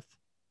your mouth.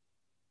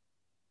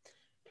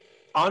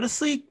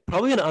 Honestly,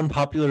 probably an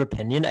unpopular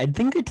opinion. I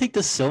think I'd take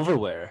the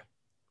silverware.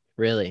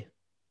 Really?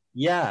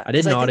 Yeah. I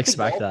did not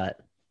expect that.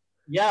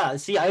 Yeah.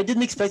 See, I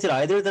didn't expect it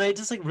either. Then I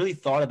just really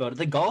thought about it.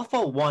 The golf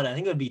ball one, I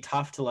think it would be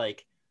tough to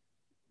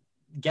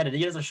get it.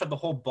 You have to shove the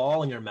whole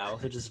ball in your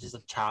mouth, which is just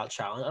a challenge.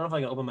 I don't know if I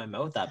can open my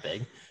mouth that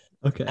big.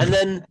 Okay. And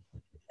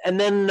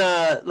then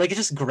it's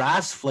just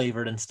grass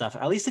flavored and stuff.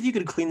 At least if you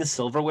could clean the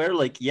silverware,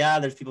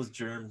 there's people's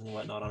germs and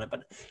whatnot on it,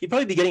 but you'd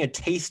probably be getting a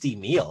tasty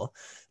meal.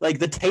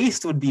 The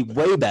taste would be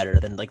way better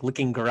than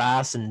licking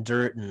grass and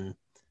dirt and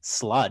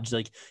sludge.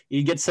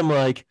 You get some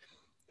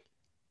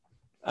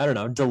I don't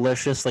know,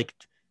 delicious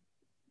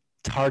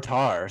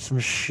tartar, some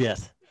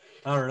shit.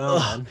 I don't know,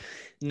 man.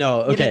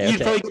 No, okay.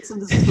 You'd probably get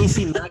some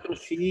tasty mac and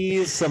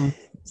cheese, some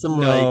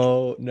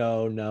no.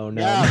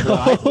 Yeah,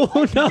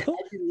 bro, no. I'd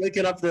be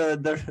licking up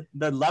the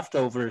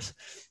leftovers.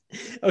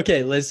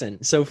 Okay,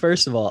 listen. So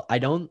first of all, I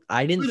didn't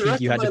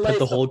think you had to put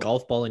the whole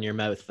golf ball in your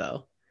mouth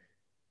though.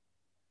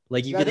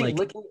 You could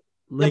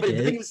lick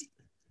it.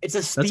 It's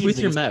a speed That's with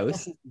thing. your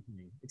mouth.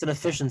 It's an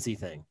efficiency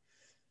thing.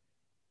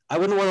 I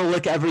wouldn't want to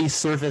lick every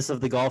surface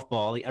of the golf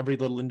ball, every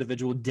little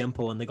individual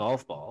dimple in the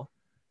golf ball.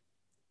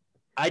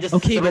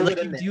 Okay,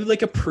 but you do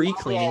a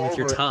pre-cleaning with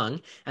your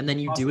tongue, and then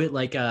you do it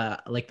like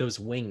those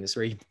wings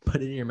where you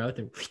put it in your mouth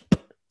and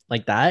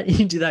like that.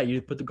 You do that.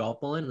 You put the golf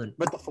ball in, and then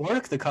with the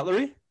fork, the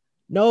cutlery.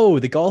 No,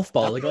 the golf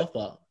ball. The golf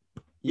ball.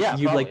 Yeah,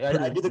 you I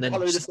do the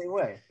cutlery the same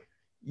way.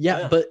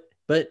 Yeah,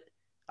 but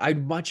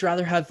I'd much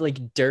rather have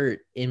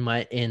dirt in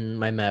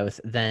my mouth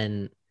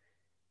than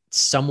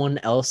someone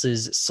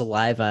else's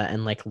saliva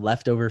and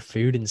leftover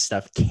food and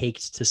stuff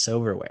caked to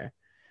silverware.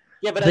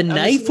 Yeah, but the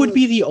knife would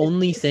be the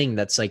only thing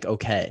that's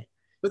okay.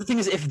 But the thing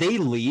is, if they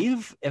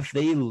leave,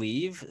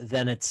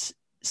 then it's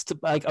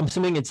I'm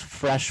assuming it's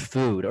fresh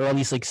food, or at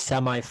least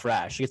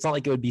semi-fresh. It's not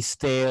it would be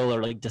stale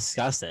or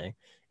disgusting.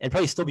 It'd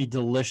probably still be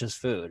delicious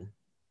food.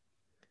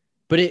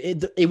 But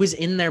it was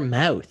in their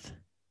mouth.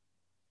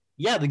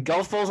 Yeah, the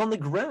golf ball's on the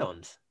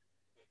ground.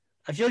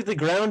 I feel the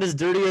ground is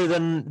dirtier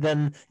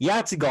than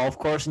it's a golf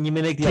course, and you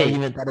may make the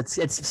argument that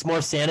it's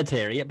more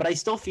sanitary. But I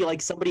still feel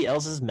somebody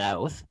else's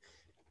mouth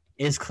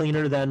is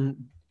cleaner than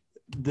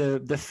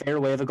the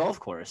fairway of a golf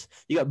course.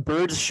 You got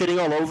birds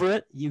shitting all over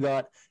it. You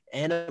got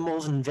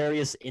animals and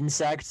various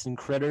insects and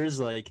critters.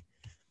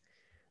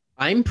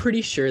 I'm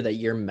pretty sure that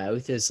your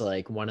mouth is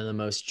one of the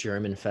most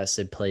germ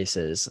infested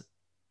places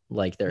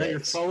there is. Your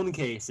phone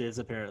case is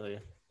apparently.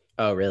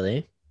 Oh,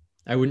 really?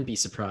 I wouldn't be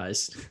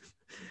surprised.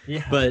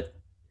 Yeah. But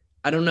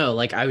I don't know.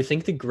 I would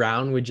think the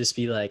ground would just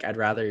be I'd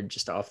rather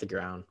just off the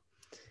ground.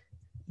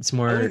 It's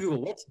more.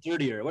 Google, what's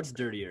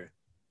dirtier?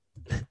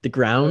 The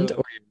ground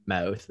or your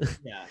mouth?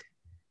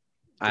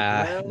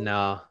 Yeah.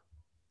 No.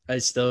 I'm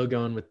still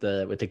going with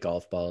the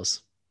golf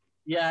balls.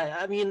 Yeah,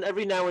 I mean,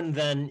 every now and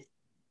then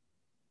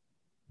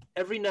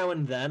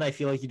I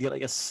feel you'd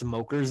get a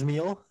smoker's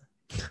meal.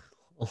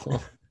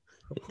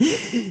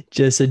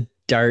 Just a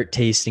dart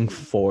tasting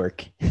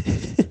fork.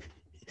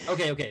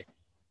 Okay.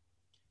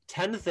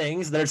 10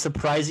 things that are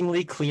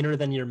surprisingly cleaner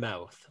than your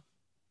mouth.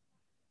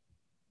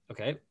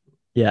 Okay.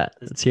 Yeah,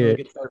 let's hear it.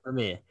 Good start for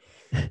me.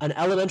 An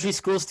elementary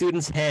school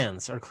student's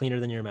hands are cleaner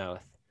than your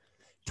mouth.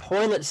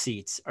 Toilet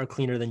seats are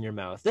cleaner than your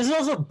mouth. This is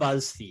also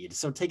BuzzFeed,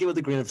 so take it with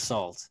a grain of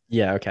salt.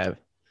 Yeah, okay.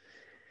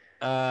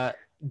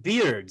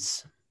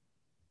 Beards.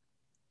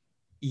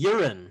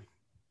 Urine.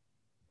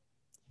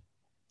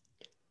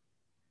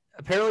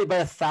 Apparently by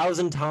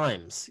 1,000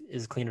 times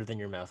is cleaner than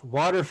your mouth.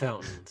 Water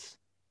fountains.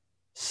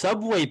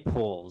 Subway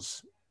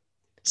poles.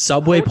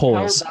 Subway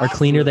poles are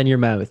cleaner than your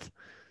mouth.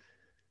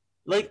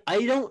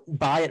 I don't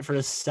buy it for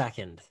a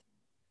second.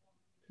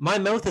 My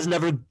mouth has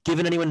never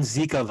given anyone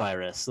Zika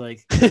virus.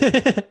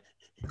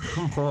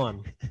 Come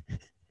on.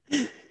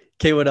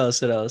 Okay, what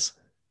else?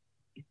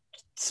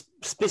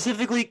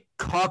 Specifically,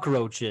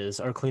 cockroaches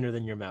are cleaner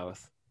than your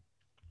mouth.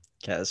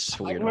 Okay, that's just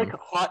a weird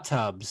hot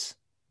tubs.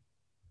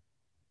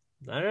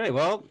 All right,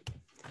 well,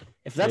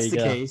 if that's the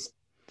case,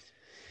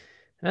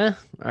 All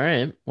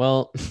right.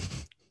 Well,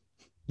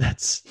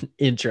 that's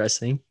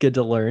interesting. Good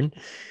to learn.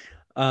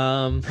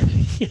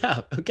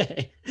 Yeah.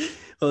 Okay.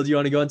 Well, do you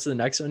want to go on to the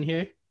next one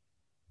here?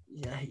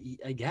 Yeah,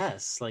 I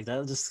guess. Like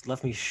that just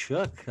left me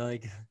shook.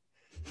 Like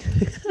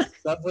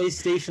subway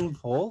station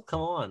pole?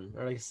 Come on.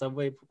 Or like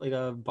subway like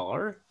a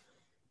bar?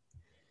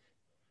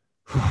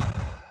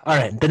 All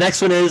right. The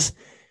next one is,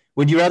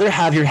 would you rather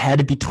have your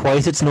head be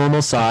twice its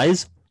normal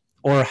size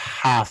or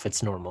half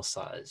its normal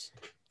size?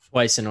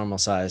 Twice the normal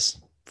size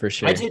for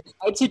sure. I'd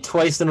say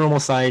twice the normal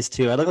size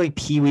too. I look like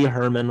Pee Wee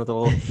Herman with a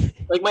little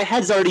like my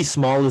head's already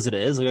small as it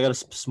is. Like I got a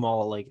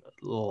small like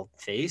little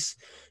face.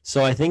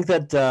 So I think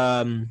that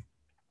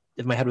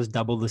if my head was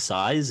double the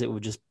size, it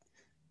would just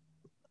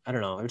I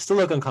don't know. It would still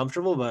look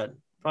uncomfortable, but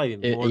probably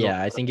more.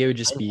 Yeah, I think it would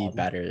just be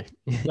better.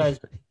 He's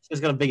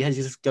got a big head.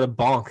 He's just got a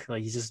bonk.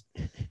 Like he's just.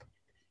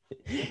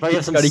 He's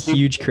got a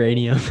huge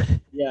cranium.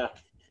 Yeah.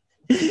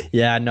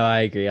 Yeah, no,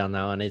 I agree on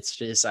that one. It's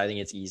just, I think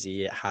it's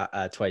easy.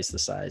 Twice the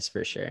size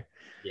for sure.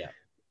 Yeah.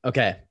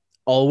 Okay.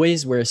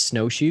 Always wear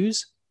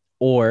snowshoes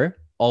or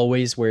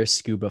always wear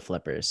scuba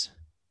flippers.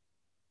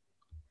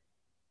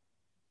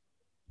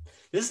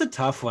 This is a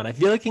tough one. I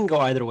feel like I can go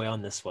either way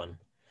on this one.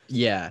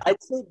 Yeah.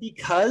 I'd say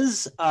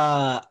because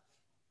I'm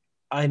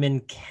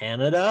in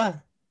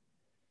Canada,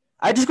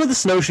 I just go with the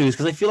snowshoes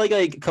because I feel like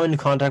I come into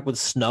contact with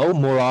snow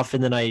more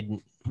often than I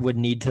would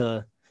need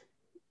to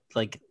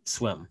like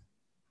swim.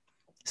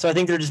 So I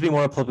think they'd just be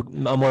more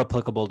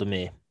applicable to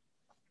me.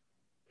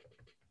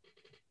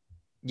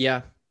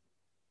 Yeah,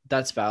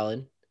 that's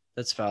valid.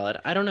 That's valid.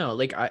 I don't know.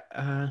 Like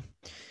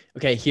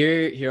okay,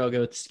 here I'll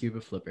go with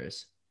scuba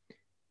flippers.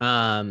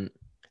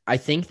 I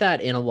think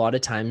that in a lot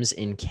of times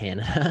in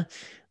Canada,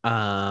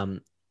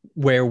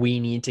 where we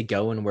need to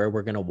go and where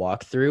we're going to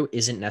walk through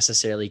isn't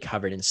necessarily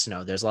covered in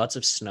snow. There's lots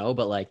of snow,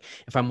 but like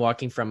if I'm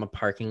walking from a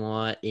parking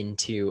lot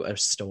into a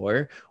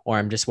store, or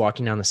I'm just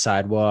walking down the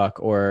sidewalk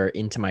or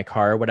into my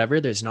car or whatever,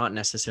 there's not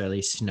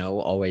necessarily snow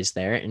always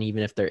there. And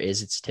even if there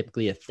is, it's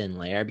typically a thin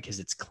layer because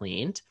it's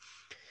cleaned.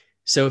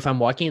 So if I'm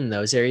walking in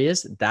those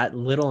areas, that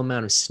little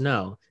amount of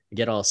snow,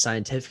 get all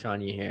scientific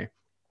on you here,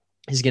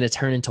 is going to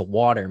turn into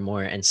water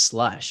more and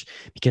slush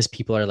because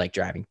people are like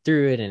driving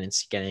through it and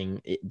it's getting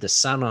the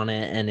sun on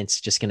it, and it's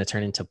just going to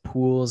turn into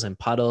pools and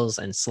puddles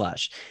and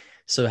slush.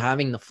 So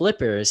having the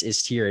flippers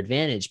is to your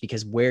advantage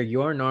because where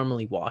you're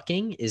normally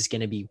walking is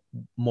going to be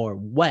more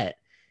wet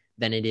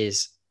than it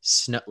is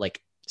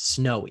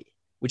snowy,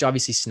 which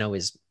obviously snow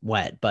is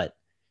wet, but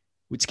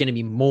it's going to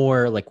be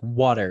more like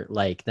water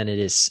like than it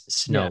is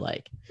snow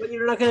like. Yeah. But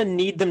you're not going to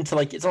need them to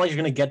like, it's not like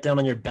you're going to get down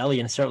on your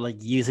belly and start like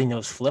using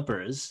those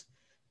flippers.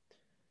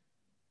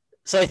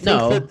 So I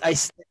think I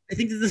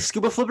think that the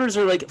scuba flippers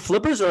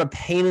are a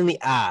pain in the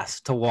ass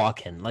to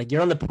walk in. Like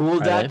you're on the pool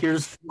deck, you're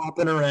just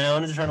flopping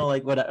around and trying to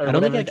like whatever. I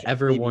don't think I've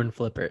ever worn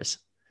flippers.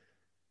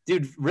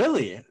 Dude,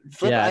 really?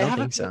 Yeah, I don't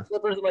think so.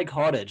 Flippers in my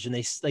cottage, and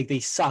they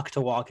suck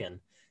to walk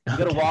in. You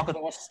got to walk with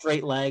all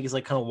straight legs,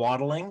 like kind of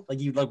waddling. Like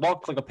you like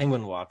walk like a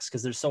penguin walks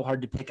because they're so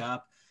hard to pick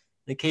up.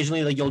 And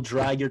occasionally, like you'll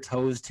drag your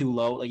toes too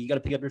low. Like you got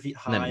to pick up your feet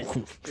high,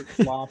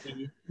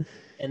 floppy.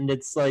 And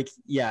it's like,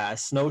 yeah,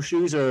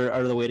 snowshoes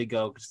are the way to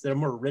go because they're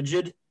more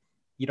rigid.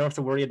 You don't have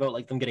to worry about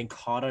like them getting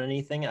caught on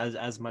anything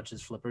as much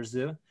as flippers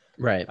do.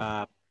 Right.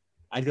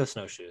 I'd go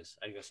snowshoes.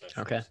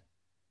 Okay.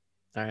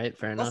 All right.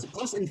 Fair enough.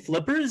 Plus, in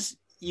flippers,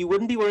 you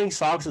wouldn't be wearing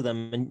socks with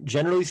them. And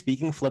generally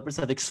speaking, flippers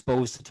have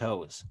exposed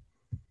toes.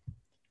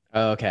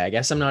 Okay. I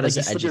guess I'm not as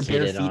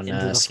educated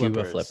on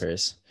scuba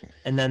flippers.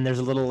 And then there's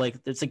a little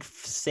it's like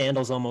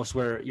sandals almost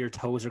where your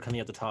toes are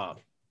coming at the top.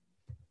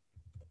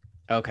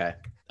 Okay.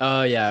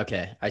 Oh yeah,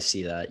 okay. I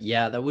see that.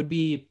 Yeah, that would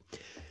be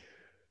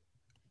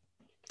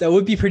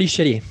pretty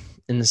shitty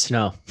in the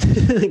snow.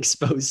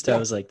 Exposed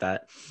toes like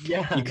that.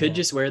 Yeah. You could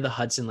just wear the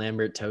Hudson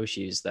Lambert toe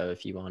shoes though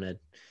if you wanted.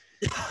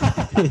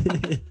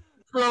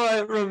 Bro,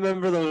 I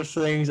remember those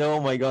things. Oh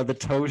my god, the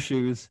toe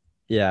shoes.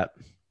 Yeah.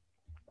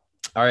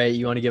 All right,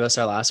 you want to give us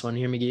our last one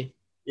here, Magee?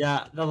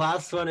 Yeah, the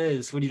last one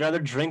is, would you rather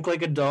drink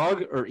like a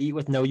dog or eat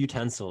with no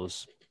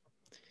utensils?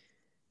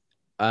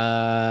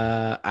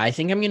 I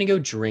think I'm going to go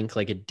drink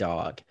like a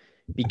dog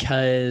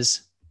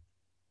because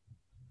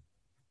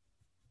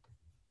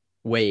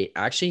wait,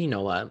 actually, you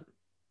know what?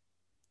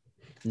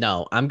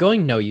 No, I'm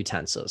going no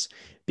utensils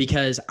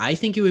because I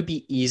think it would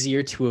be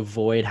easier to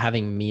avoid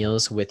having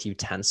meals with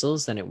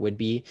utensils than it would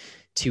be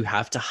to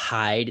have to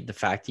hide the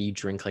fact that you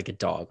drink like a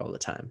dog all the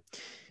time.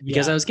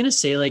 Because I was going to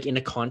say like in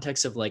a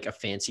context of like a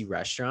fancy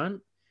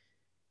restaurant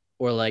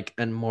or like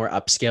a more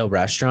upscale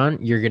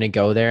restaurant, you're going to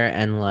go there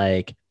and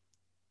like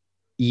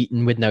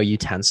eaten with no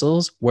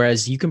utensils,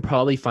 whereas you can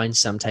probably find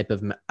some type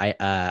of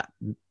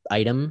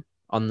item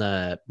on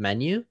the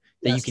menu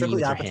that you can eat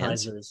with your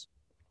hands.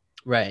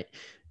 Right.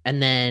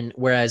 And then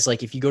whereas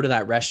like if you go to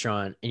that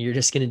restaurant and you're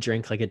just going to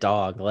drink like a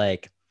dog,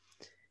 like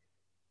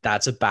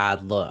that's a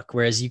bad look.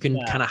 Whereas you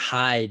can kind of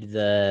hide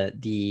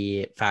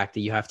the fact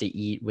that you have to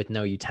eat with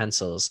no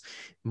utensils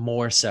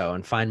more so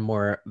and find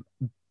more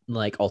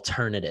like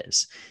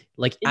alternatives.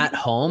 Like at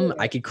home,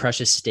 I could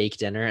crush a steak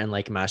dinner and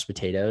like mashed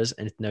potatoes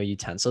and no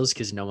utensils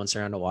because no one's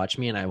around to watch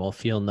me and I will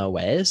feel no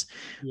ways.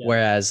 Yeah.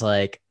 Whereas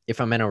like if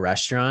I'm in a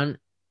restaurant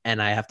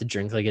and I have to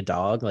drink like a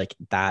dog, like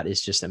that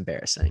is just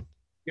embarrassing.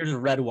 Here's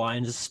red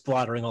wine just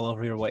splattering all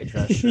over your white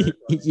dress shirt.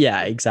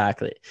 Yeah,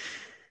 exactly.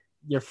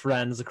 Your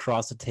friends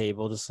across the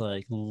table just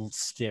like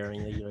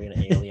staring at you like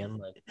an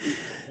alien.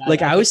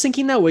 Like I was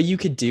thinking that what you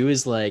could do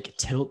is like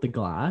tilt the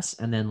glass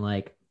and then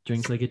like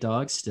drink like a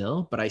dog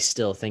still, but I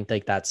still think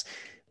like that's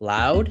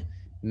loud,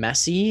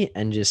 messy,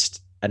 and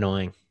just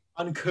annoying.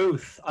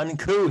 Uncouth.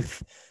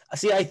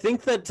 See, I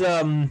think that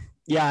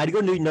I'd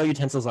go no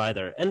utensils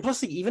either. And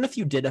plus, like, even if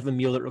you did have a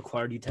meal that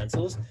required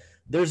utensils,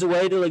 there's a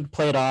way to like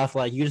play it off.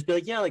 Like you just be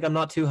like, yeah, like I'm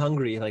not too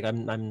hungry. Like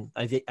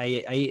I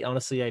ate,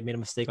 honestly, I made a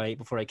mistake. I ate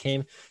before I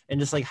came, and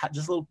just like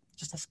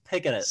just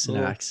pick at it.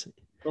 Snacks.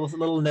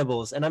 Little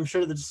nibbles. And I'm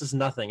sure that this is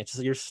nothing. It's just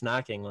like you're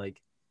snacking. Like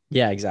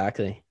yeah,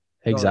 exactly.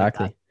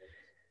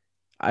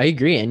 I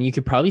agree. And you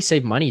could probably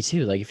save money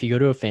too. Like if you go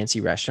to a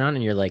fancy restaurant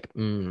and you're like,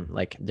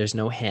 like there's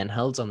no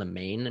handhelds on the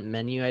main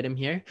menu item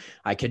here.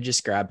 I could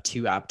just grab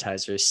 2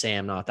 appetizers, say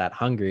I'm not that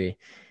hungry,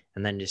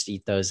 and then just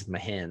eat those with my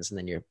hands. And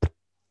then you're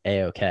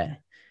A-okay.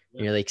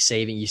 Yeah. You're like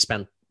saving, you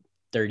spent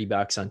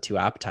 $30 on 2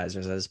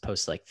 appetizers as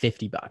opposed to like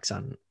 $50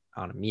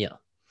 on a meal.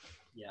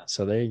 Yeah.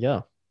 So there you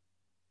go.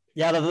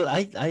 Yeah.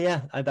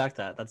 I back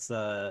that. It's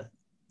a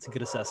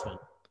good assessment.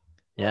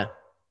 Yeah.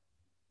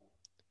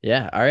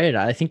 Yeah. All right.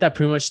 I think that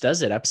pretty much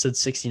does it. Episode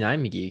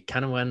 69, Magee.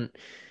 Kind of went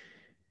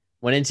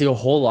into a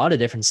whole lot of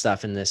different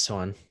stuff in this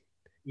one.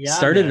 Yeah.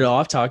 Started it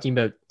off talking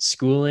about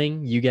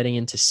schooling, you getting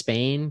into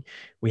Spain.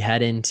 We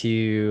head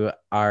into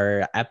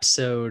our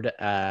episode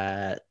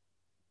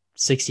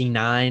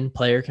 69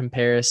 player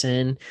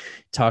comparison,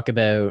 talk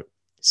about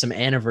some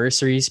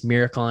anniversaries,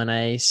 Miracle on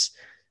Ice,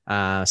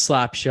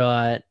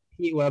 Slapshot,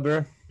 Pete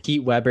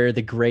Weber,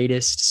 the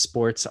greatest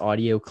sports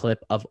audio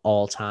clip of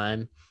all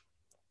time.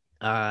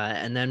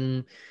 And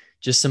then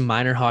just some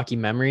minor hockey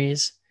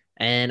memories.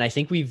 And I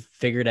think we've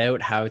figured out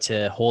how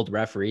to hold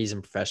referees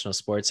in professional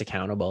sports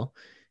accountable.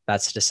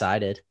 That's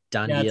decided.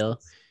 Done deal.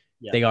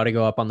 Yeah. They got to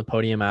go up on the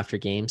podium after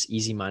games.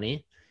 Easy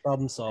money.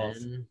 Problem solved.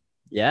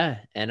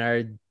 And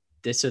our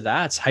this or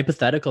that's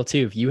hypothetical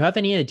too. If you have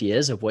any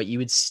ideas of what you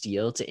would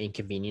steal to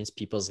inconvenience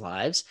people's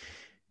lives,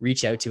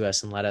 reach out to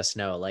us and let us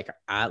know. Like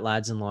at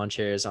Lads and Lawn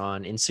Chairs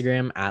on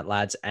Instagram, at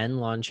Lads and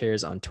Lawn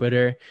Chairs on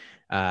Twitter.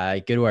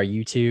 Go to our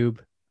YouTube,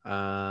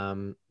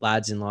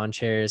 Lads and Lawn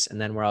Chairs. And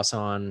then we're also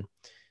on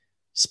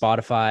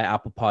Spotify,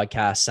 Apple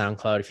Podcasts,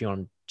 SoundCloud. If you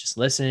want to just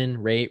listen,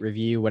 rate,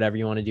 review, whatever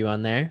you want to do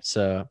on there.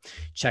 So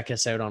check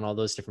us out on all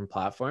those different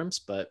platforms.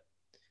 But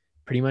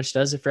pretty much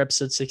does it for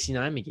episode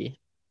 69, Magee.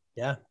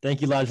 Yeah.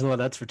 Thank you, Lads and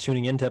Ladettes, for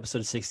tuning in to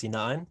episode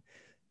 69.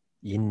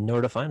 You know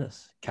where to find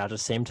us. Catch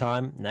us same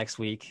time next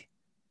week.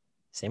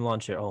 Same lawn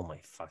chair. Oh my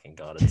fucking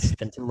God. It's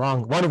been too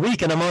long. 1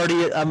 week and I'm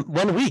already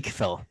 1 week,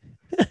 Phil.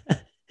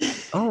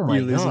 Oh my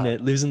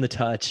God. Losing the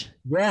touch.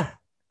 Yeah.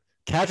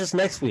 Catch us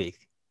next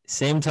week.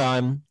 Same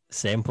time,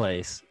 same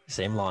place,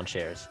 same lawn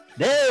chairs.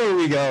 There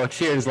we go.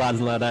 Cheers, lads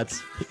and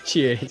ladettes.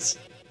 Cheers.